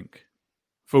something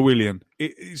for Willian.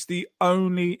 It is the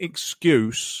only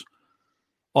excuse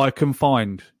I can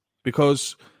find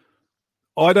because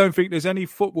I don't think there's any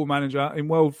football manager in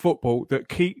world football that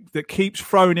keeps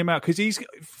throwing him out because he's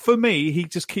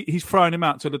throwing him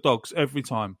out to the dogs every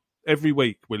time, every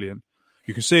week. Willian,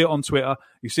 you can see it on Twitter.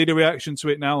 You see the reaction to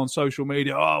it now on social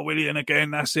media. Oh, Willian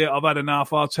again. That's it. I've had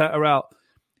enough. Arteta out.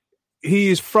 He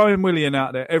is throwing Willian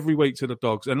out there every week to the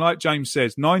dogs. And like James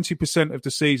says, 90% of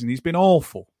the season he's been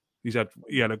awful. He had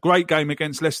a great game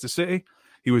against Leicester City.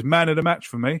 He was man of the match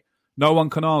for me. No one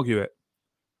can argue it.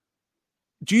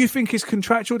 Do you think it's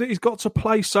contractual that he's got to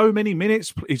play so many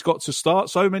minutes? He's got to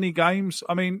start so many games?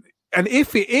 I mean, and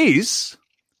if it is,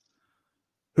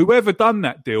 whoever done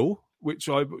that deal,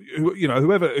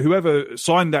 whoever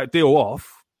signed that deal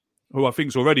off, who I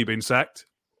think's already been sacked,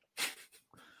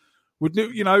 do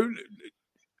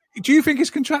you think it's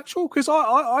contractual? Because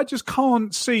I just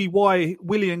can't see why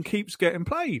Willian keeps getting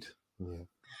played.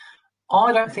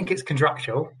 I don't think it's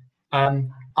contractual.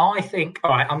 I think,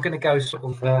 all right, I'm going to go sort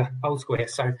of old school here.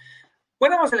 So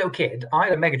when I was a little kid, I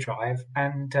had a Mega Drive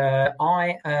and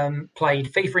I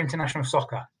played FIFA International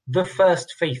Soccer, the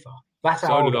first FIFA. That's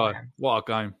how old I am. What a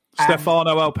game.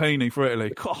 Stefano Alpini for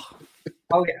Italy.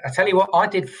 Oh, yeah. I tell you what, I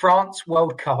did France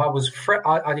World Cup. I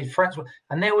did France,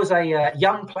 and there was a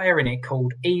young player in it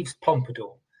called Yves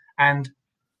Pompadour. And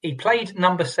he played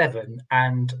number 7,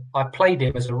 and I played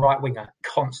him as a right winger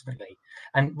constantly.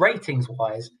 And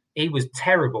ratings-wise, he was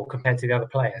terrible compared to the other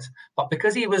players. But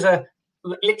because he was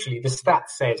literally the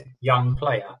stats said young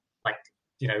player,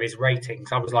 his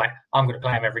ratings, I was like, I'm going to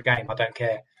play him every game. I don't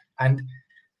care. And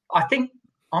I think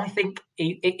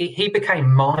he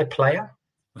became my player.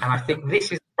 And I think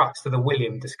this is the crux to the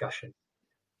Willian discussion.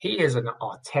 He is an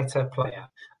Arteta player.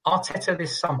 Arteta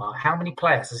this summer, how many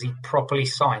players has he properly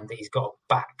signed that he's got to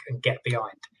back and get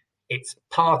behind? It's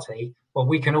Partey. Well,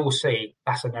 we can all see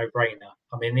that's a no-brainer.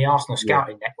 I mean, the Arsenal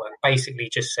Scouting Network basically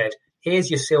just said, here's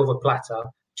your silver platter,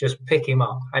 just pick him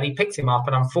up. And he picked him up,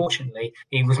 and unfortunately,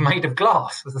 he was made of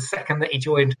glass. It was the second that he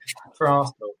joined for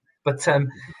Arsenal. But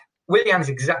Willian's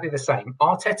exactly the same.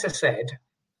 Arteta said,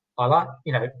 Edu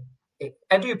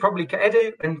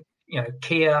and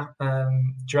Kia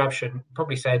Drabshan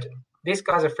probably said, this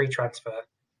guy's a free transfer.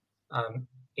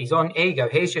 He's on, here you go,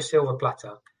 here's your silver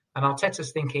platter. And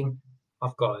Arteta's thinking,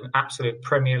 I've got an absolute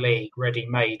Premier League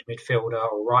ready-made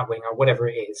midfielder or right winger, or whatever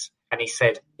it is. And he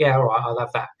said, yeah, all right, I'll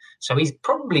have that. So he's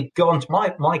probably gone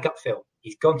to my gut feel.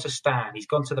 He's gone to Stan. He's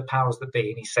gone to the powers that be.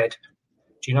 And he said,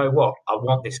 do you know what? I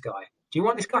want this guy. Do you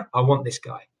want this guy? I want this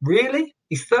guy. Really?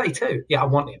 He's 32. Yeah, I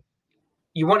want him.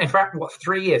 You want him for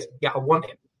 3 years? Yeah, I want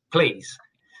him. Please.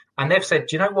 And they've said,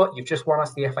 do you know what? You've just won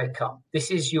us the FA Cup. This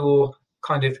is your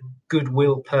kind of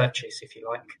goodwill purchase, if you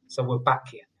like. So we're back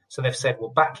here. So they've said,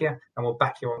 we'll back you, and we'll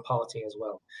back you on Partey as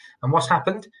well. And what's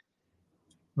happened?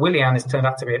 Willian has turned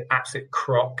out to be an absolute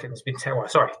crock, and it's been terrible.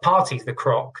 Sorry, Partey's the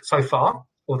crock so far,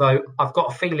 although I've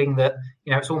got a feeling that,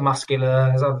 it's all muscular,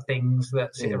 there's other things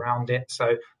that sit around it.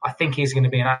 So I think he's going to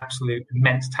be an absolute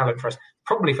immense talent for us,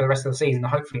 probably for the rest of the season,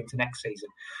 hopefully into next season.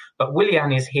 But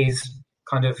Willian is his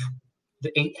kind of,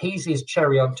 he's his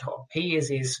cherry on top. He is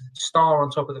his star on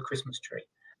top of the Christmas tree.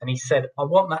 And he said, I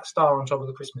want that star on top of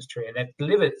the Christmas tree. And they've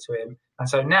delivered it to him. And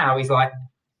so now he's like,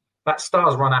 that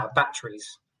star's run out of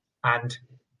batteries. And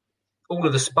all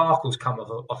of the sparkles come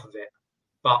off of it.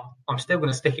 But I'm still going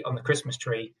to stick it on the Christmas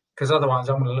tree because otherwise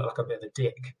I'm going to look like a bit of a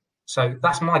dick. So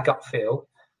that's my gut feel.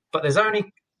 But it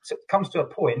comes to a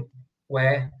point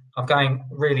where I'm going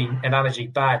really analogy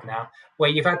bad now,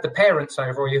 where you've had the parents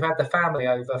over or you've had the family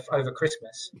over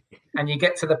Christmas. And you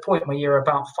get to the point where you're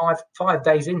about five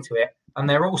days into it. And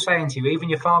they're all saying to you, even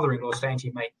your father-in-law saying to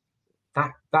you, mate,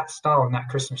 that star on that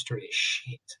Christmas tree is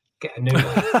shit. Get a new one.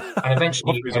 And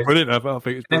eventually you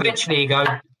go,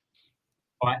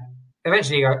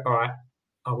 eventually you go, all right,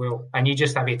 I will. And you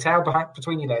just have your tail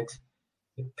between your legs.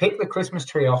 You pick the Christmas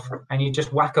tree off and you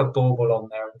just whack a bauble on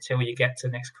there until you get to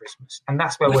next Christmas. And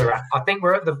that's where we're at. I think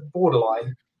we're at the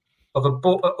borderline of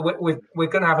we're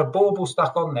going to have a bauble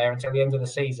stuck on there until the end of the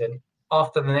season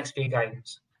after the next few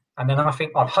games. And then I'm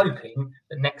hoping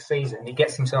that next season he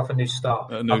gets himself a new star.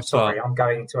 Sorry, I'm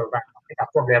going into a rant. I think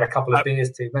I've probably had a couple of beers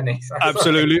too many. So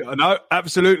absolutely. No,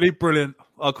 absolutely brilliant.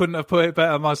 I couldn't have put it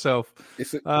better myself.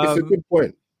 It's a good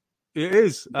point. It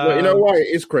is. You know why it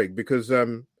is, Craig? Because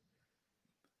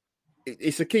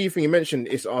it's a key thing you mentioned.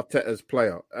 It's Arteta's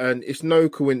player, and it's no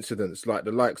coincidence. Like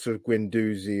the likes of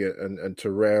Guendouzi and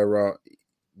Torreira,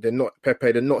 they're not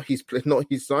Pepe. They're not his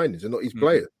signings. They're not his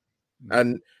players,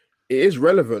 and it is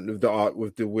relevant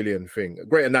with the Willian thing. A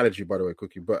great analogy, by the way,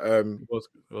 Cookie. But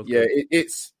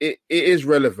it is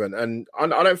relevant, and I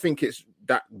don't think it's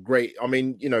that great. I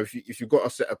mean, you know, if you've got a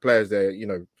set of players there, you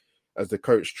know, as the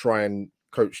coach, try and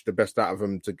coach the best out of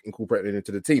them to incorporate it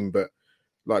into the team. But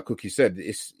like Cookie said,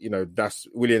 it's, you know, that's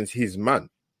Willian's his man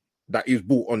that he's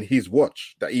bought on his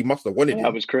watch that he must have wanted.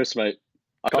 That was Chris, mate.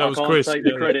 I can't take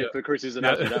the credit for Chris's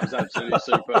analogy. That was absolutely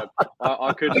superb.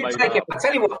 I couldn't make that up. I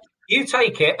tell you what, you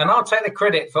take it, and I'll take the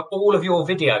credit for all of your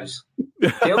videos.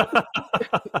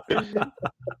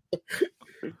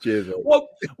 Cheers.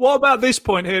 What about this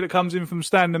point here that comes in from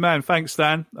Stan the Man? Thanks,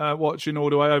 Stan. Watching all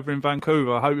the way over in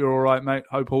Vancouver. I hope you're all right, mate.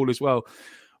 Hope all is well.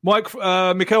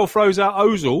 Mikel throws out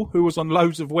Ozil, who was on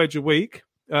loads of wedge a week.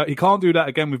 He can't do that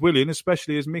again with Willian,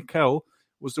 especially as Mikel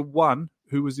was the one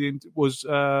who was integral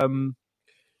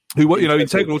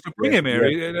to bring him here.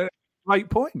 Yeah. Great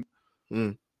point.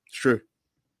 It's true.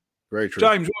 Very true.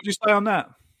 James, what would you say on that?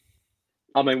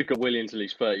 I mean, we've got Willian until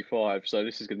he's 35, so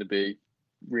this is going to be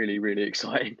really, really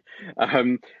exciting.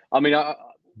 What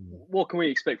can we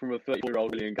expect from a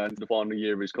 30-year-old Willian going to the final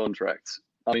year of his contract?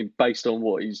 I mean, based on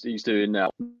what he's doing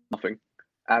now, nothing,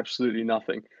 absolutely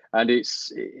nothing, and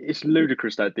it's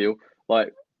ludicrous, that deal.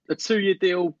 Like a 2-year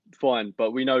deal, fine,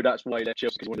 but we know that's why he left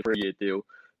Chelsea, because he wanted a 3-year deal.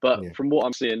 But from what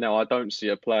I'm seeing now, I don't see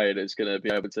a player that's going to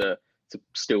be able to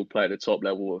still play at the top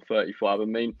level at 35. I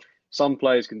mean, some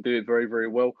players can do it very, very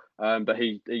well, but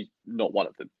he's not one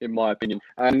of them, in my opinion.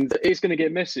 And it's going to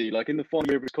get messy. Like in the final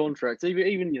year of his contract,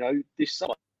 even this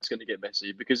summer, it's going to get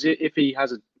messy, because if he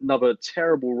has another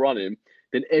terrible run in,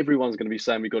 then everyone's going to be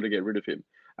saying we've got to get rid of him.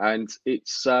 And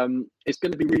it's going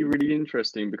to be really, really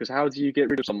interesting, because how do you get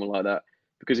rid of someone like that?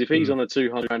 Because if he's on a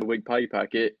 £200 a week pay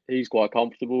packet, he's quite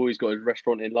comfortable. He's got his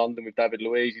restaurant in London with David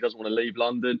Luiz. He doesn't want to leave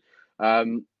London.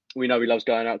 We know he loves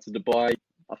going out to Dubai.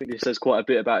 I think this says quite a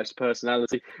bit about his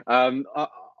personality. I'm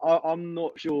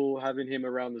not sure having him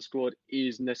around the squad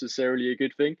is necessarily a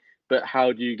good thing, but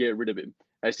how do you get rid of him?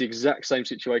 It's the exact same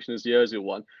situation as the Ozil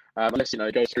one. Unless,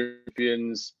 it goes through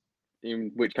Corinthians,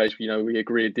 in which case, we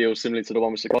agree a deal similar to the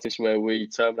one with Socrates, where we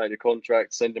terminate the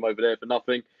contract, send him over there for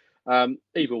nothing.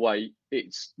 Either way,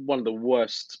 it's one of the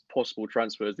worst possible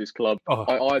transfers this club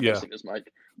I think has made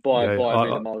by a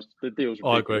million miles. The deal's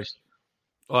ridiculous.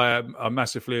 I agree. I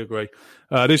massively agree.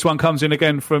 This one comes in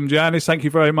again from Giannis. Thank you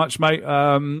very much, mate.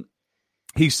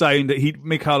 He's saying that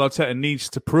Mikel Arteta needs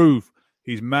to prove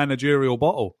his managerial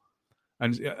bottle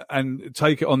and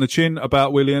take it on the chin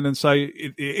about Willian and say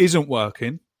it isn't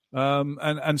working,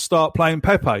 and start playing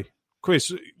Pepe.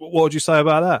 Chris, what would you say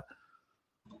about that?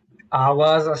 Well,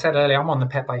 as I said earlier, I'm on the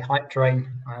Pepe hype train.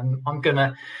 I'm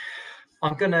gonna.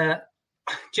 Do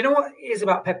you know what it is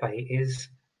about Pepe? Is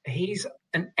he's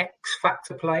an X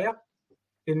factor player,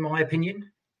 in my opinion.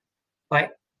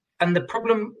 And the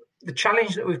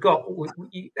challenge that we've got,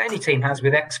 any team has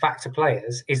with X factor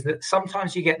players, is that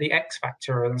sometimes you get the X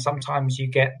factor, and sometimes you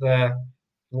get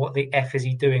what the F is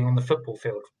he doing on the football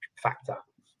field factor.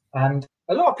 And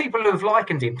a lot of people have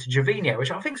likened him to Gervinho,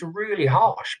 which I think is really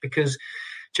harsh, because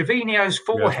Gervinho's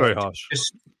forehead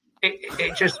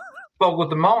just boggled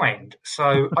the mind.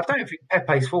 So I don't think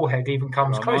Pepe's forehead even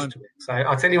comes close to it. So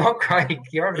I tell you what, Craig,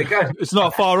 you're having a go. It's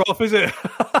not far off, is it?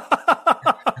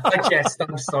 I jest.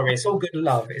 I'm sorry. It's all good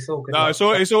love. It's all good. No, love.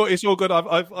 It's all good.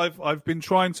 I've been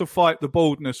trying to fight the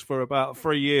baldness for about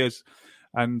 3 years,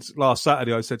 and last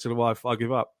Saturday I said to the wife, "I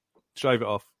give up. Shave it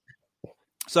off."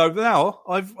 So now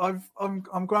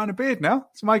I'm growing a beard now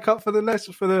to make up for the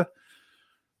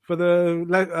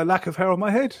lack of hair on my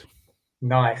head.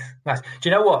 Nice. Do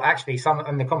you know what? Actually, some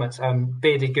in the comments,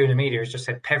 Bearded Gooner Media has just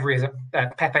said Pepe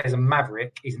is a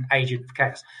maverick. He's an agent of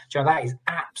chaos. Do you know, that is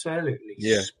absolutely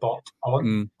spot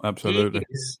on. Absolutely.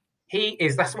 He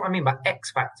is. That's what I mean by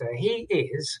X Factor. He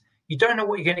is. You don't know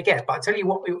what you're going to get, but I tell you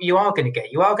what you are going to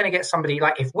get. You are going to get somebody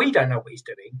like, if we don't know what he's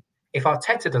doing, if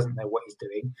Arteta doesn't know what he's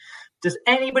doing, does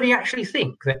anybody actually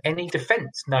think that any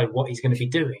defence know what he's going to be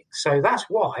doing? So that's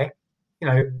why,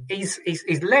 his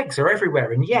legs are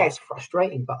everywhere. And it's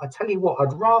frustrating, but I tell you what,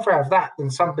 I'd rather have that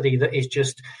than somebody that is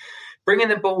just bringing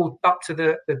the ball up to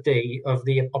the D of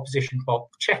the opposition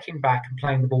box, checking back and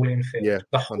playing the ball in field. Yeah,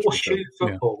 the horseshoe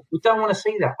football. We don't want to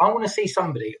see that. I want to see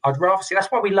somebody, I'd rather see, that's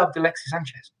why we loved Alexis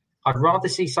Sanchez. I'd rather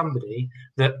see somebody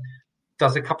that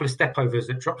does a couple of step overs,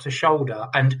 that drops a shoulder,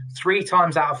 and 3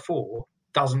 times out of 4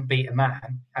 doesn't beat a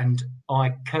man. And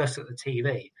I curse at the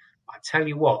TV. I tell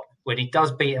you what, when he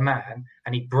does beat a man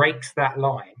and he breaks that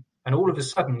line and all of a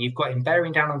sudden you've got him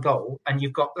bearing down on goal, and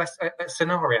you've got a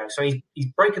scenario. So he's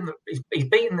beaten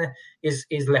his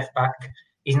left back.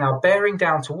 He's now bearing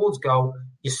down towards goal.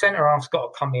 Your centre half's got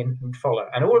to come in and follow.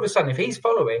 And all of a sudden, if he's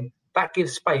following, that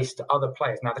gives space to other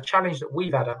players. Now, the challenge that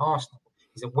we've had at Arsenal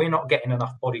is that we're not getting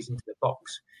enough bodies into the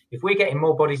box. If we're getting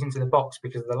more bodies into the box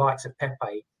because the likes of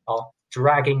Pepe are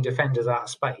dragging defenders out of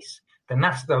space, then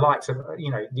that's the likes of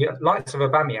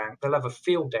Aubameyang. They'll have a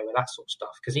field day with that sort of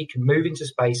stuff because he can move into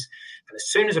space. And as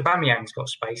soon as Aubameyang's got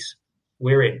space,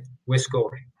 we're in. We're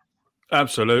scoring.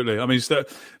 Absolutely. I mean,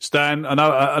 Stan,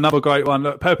 another great one.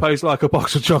 Look, Pepe's like a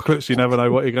box of chocolates. You never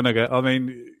know what you're going to get. I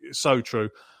mean, it's so true.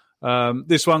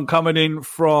 This one coming in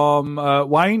from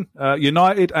Wayne.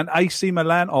 United and AC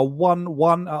Milan are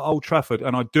 1-1 at Old Trafford.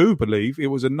 And I do believe it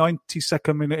was a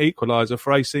 92nd minute equaliser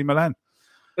for AC Milan.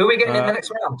 Who are we getting in the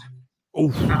next round? Out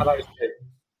of those two?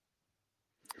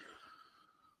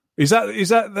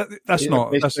 That's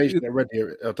not. They're ready.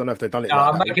 I don't know if they've done it. No,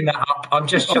 I'm making that up. I'm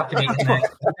just chucking it in there.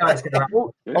 I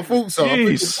thought so.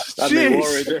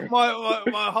 Jeez.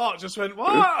 My heart just went,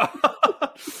 what?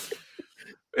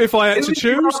 If I had to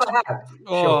choose.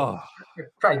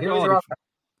 Craig, who would you rather have?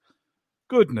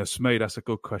 Goodness me, that's a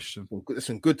good question. Well, there's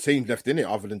some good teams left in it,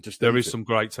 other than just there is some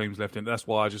great teams left in it. That's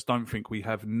why I just don't think we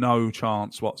have no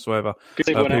chance whatsoever.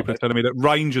 People are telling me that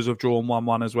Rangers have drawn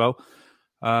 1-1 as well.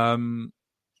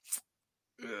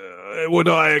 Would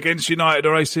I against United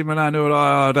or AC Milan?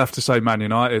 I'd have to say Man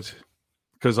United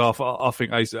because I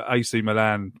think AC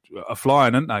Milan are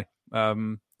flying, aren't they?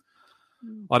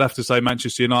 I'd have to say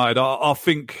Manchester United. I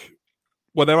think.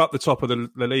 Well, they're up the top of the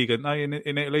league, aren't they?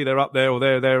 In Italy, they're up there or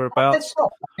thereabouts. I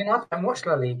haven't watched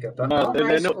La Liga, but no,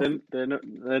 they're not.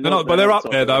 But they're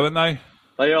up there, though, aren't they?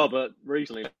 They are, but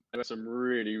recently they had some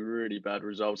really, really bad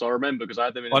results. I remember because I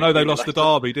had them in. I know they lost the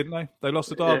derby, didn't they? They lost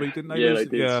the derby, didn't they? Yeah, they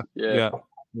did. Yeah.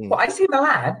 Well, AC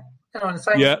Milan, they're on the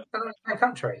same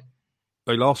country.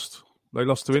 They lost. They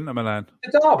lost to Inter Milan.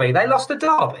 The derby. They lost the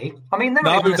derby. I mean, they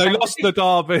lost the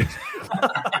derby.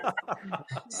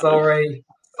 Sorry,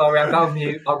 I'll go on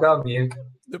mute.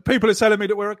 People are telling me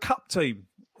that we're a cup team.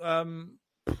 I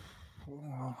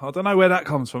don't know where that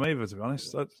comes from either, to be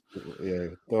honest. Don't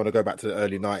want to go back to the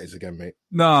early 90s again, mate.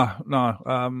 No.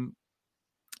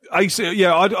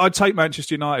 I'd take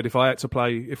Manchester United if I had to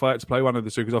play one of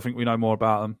the two because I think we know more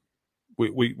about them.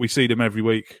 We see them every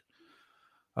week.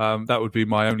 That would be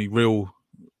my only real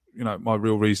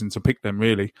reason to pick them.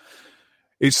 Really,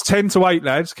 it's 10-8,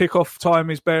 lads. Kickoff time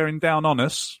is bearing down on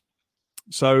us,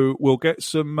 so we'll get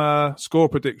some score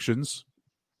predictions.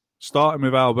 Starting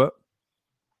with Albert.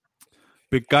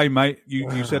 Big game, mate.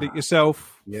 You said it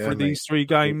yourself. Yeah, for these 3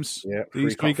 games. Yeah,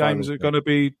 these 3 games are going to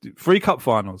be 3 cup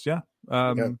finals. Yeah.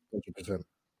 100%.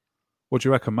 What do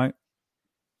you reckon, mate?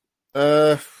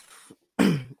 I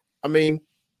mean,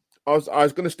 I was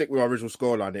going to stick with our original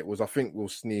scoreline. I think we'll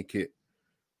sneak it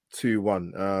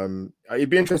 2-1. It'd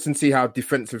be interesting to see how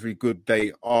defensively good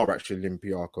they are actually,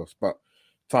 Olympiacos. But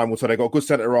time will tell. They got a good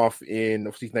centre half in.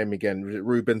 What's his name again?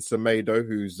 Ruben Semedo,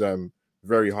 who's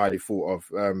very highly thought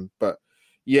of. But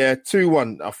yeah,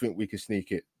 2-1. I think we can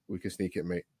sneak it.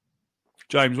 Mate.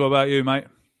 James, what about you, mate?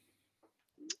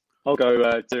 I'll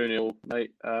go 2-0,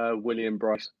 mate. William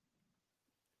Bryce.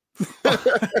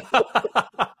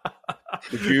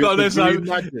 Could you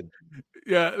imagine?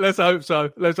 Yeah, let's hope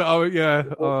so. What's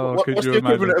the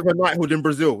equivalent of a knighthood in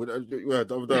Brazil? I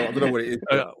don't know what it is.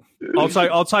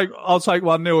 I'll take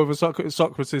 1-0 with a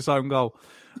Socrates' own goal.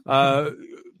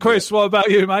 Chris, what about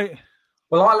you, mate?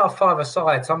 Well, I love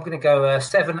 5-a-side, so I'm going to go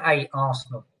 7-8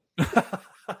 Arsenal.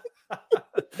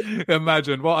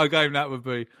 Imagine what a game that would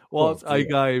be. What a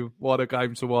game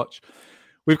to watch.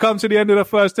 We've come to the end of the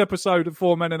first episode of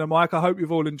 4 Men and a Mic. I hope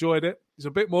you've all enjoyed it. It's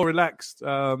a bit more relaxed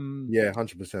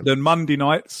 100% than Monday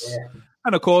nights. Yeah.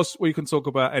 And of course, we can talk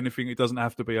about anything. It doesn't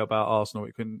have to be about Arsenal.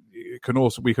 We can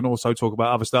also talk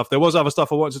about other stuff. There was other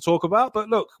stuff I wanted to talk about, but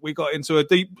look, we got into a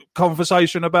deep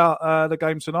conversation about the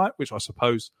game tonight, which I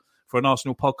suppose for an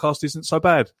Arsenal podcast isn't so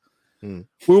bad.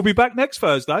 We'll be back next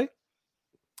Thursday,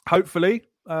 hopefully.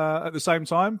 At the same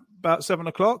time, about 7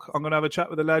 o'clock, I'm going to have a chat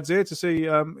with the lads here to see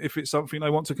if it's something they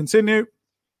want to continue.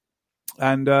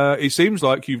 And it seems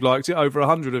like you've liked it. Over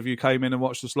 100 of you came in and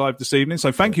watched us live this evening.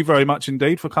 So thank you very much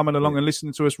indeed for coming along and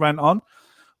listening to us rant on.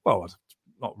 Well,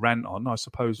 not rant on, I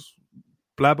suppose.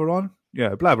 Blabber on?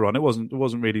 Yeah, blabber on. It wasn't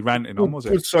really ranting on, was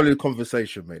it? Good, solid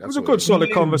conversation, mate. It was a good,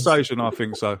 solid conversation, I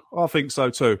think so. I think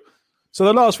so too. So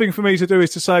the last thing for me to do is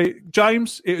to say,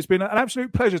 James, it has been an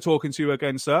absolute pleasure talking to you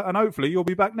again, sir, and hopefully you'll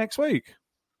be back next week.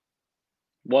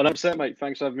 100%, mate.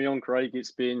 Thanks for having me on, Craig.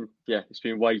 It's been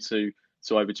way too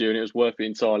overdue, and it was worth it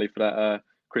entirely for that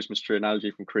Christmas tree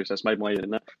analogy from Chris. That's made my ear.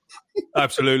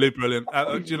 Absolutely brilliant.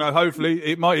 Hopefully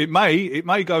it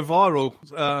may go viral.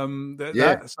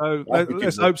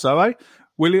 Let's hope so, eh?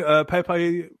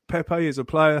 Pepe is a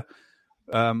player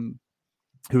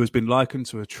who has been likened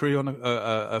to a tree on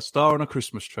a star on a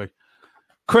Christmas tree.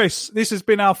 Chris, this has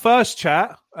been our first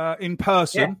chat in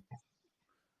person,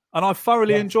 and I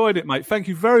thoroughly enjoyed it, mate. Thank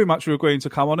you very much for agreeing to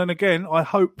come on. And again, I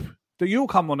hope that you'll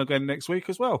come on again next week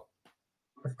as well.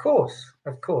 Of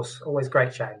course. Always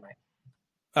great chatting, mate.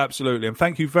 Absolutely. And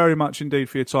thank you very much indeed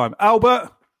for your time.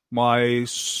 Albert, my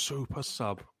super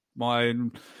sub.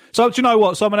 So do you know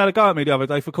what? Someone had a go at me the other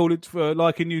day for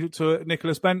liking you to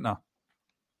Nicholas Bentner.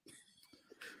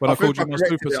 When I called you my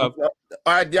super sub.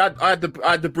 I had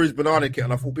the Bruce Banana kit,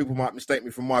 and I thought people might mistake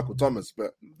me for Michael Thomas,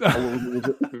 but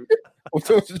I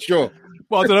wasn't sure.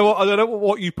 Well, I don't know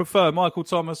what you prefer, Michael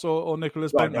Thomas or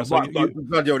Nicholas Bentner. That's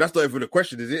not even a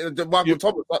question, is it? Michael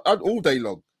Thomas all day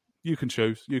long. You can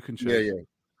choose. Yeah.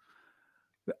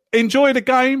 Enjoy the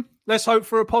game. Let's hope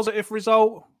for a positive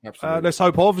result. Absolutely. Let's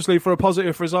hope, obviously, for a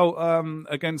positive result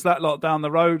against that lot down the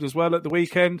road as well at the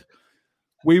weekend.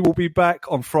 We will be back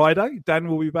on Friday. Dan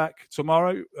will be back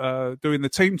tomorrow doing the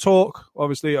team talk,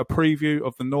 obviously a preview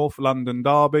of the North London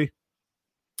derby.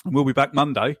 And we'll be back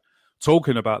Monday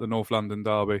talking about the North London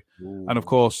derby. Ooh. And, of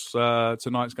course,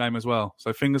 tonight's game as well.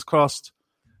 So fingers crossed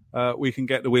we can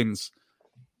get the wins.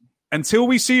 Until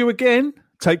we see you again,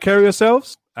 take care of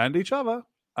yourselves and each other.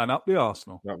 And up the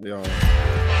Arsenal. Up the Arsenal.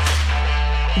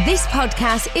 This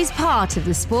podcast is part of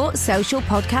the Sports Social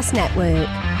Podcast Network.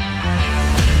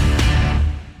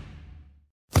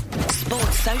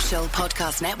 Sports Social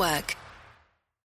Podcast Network.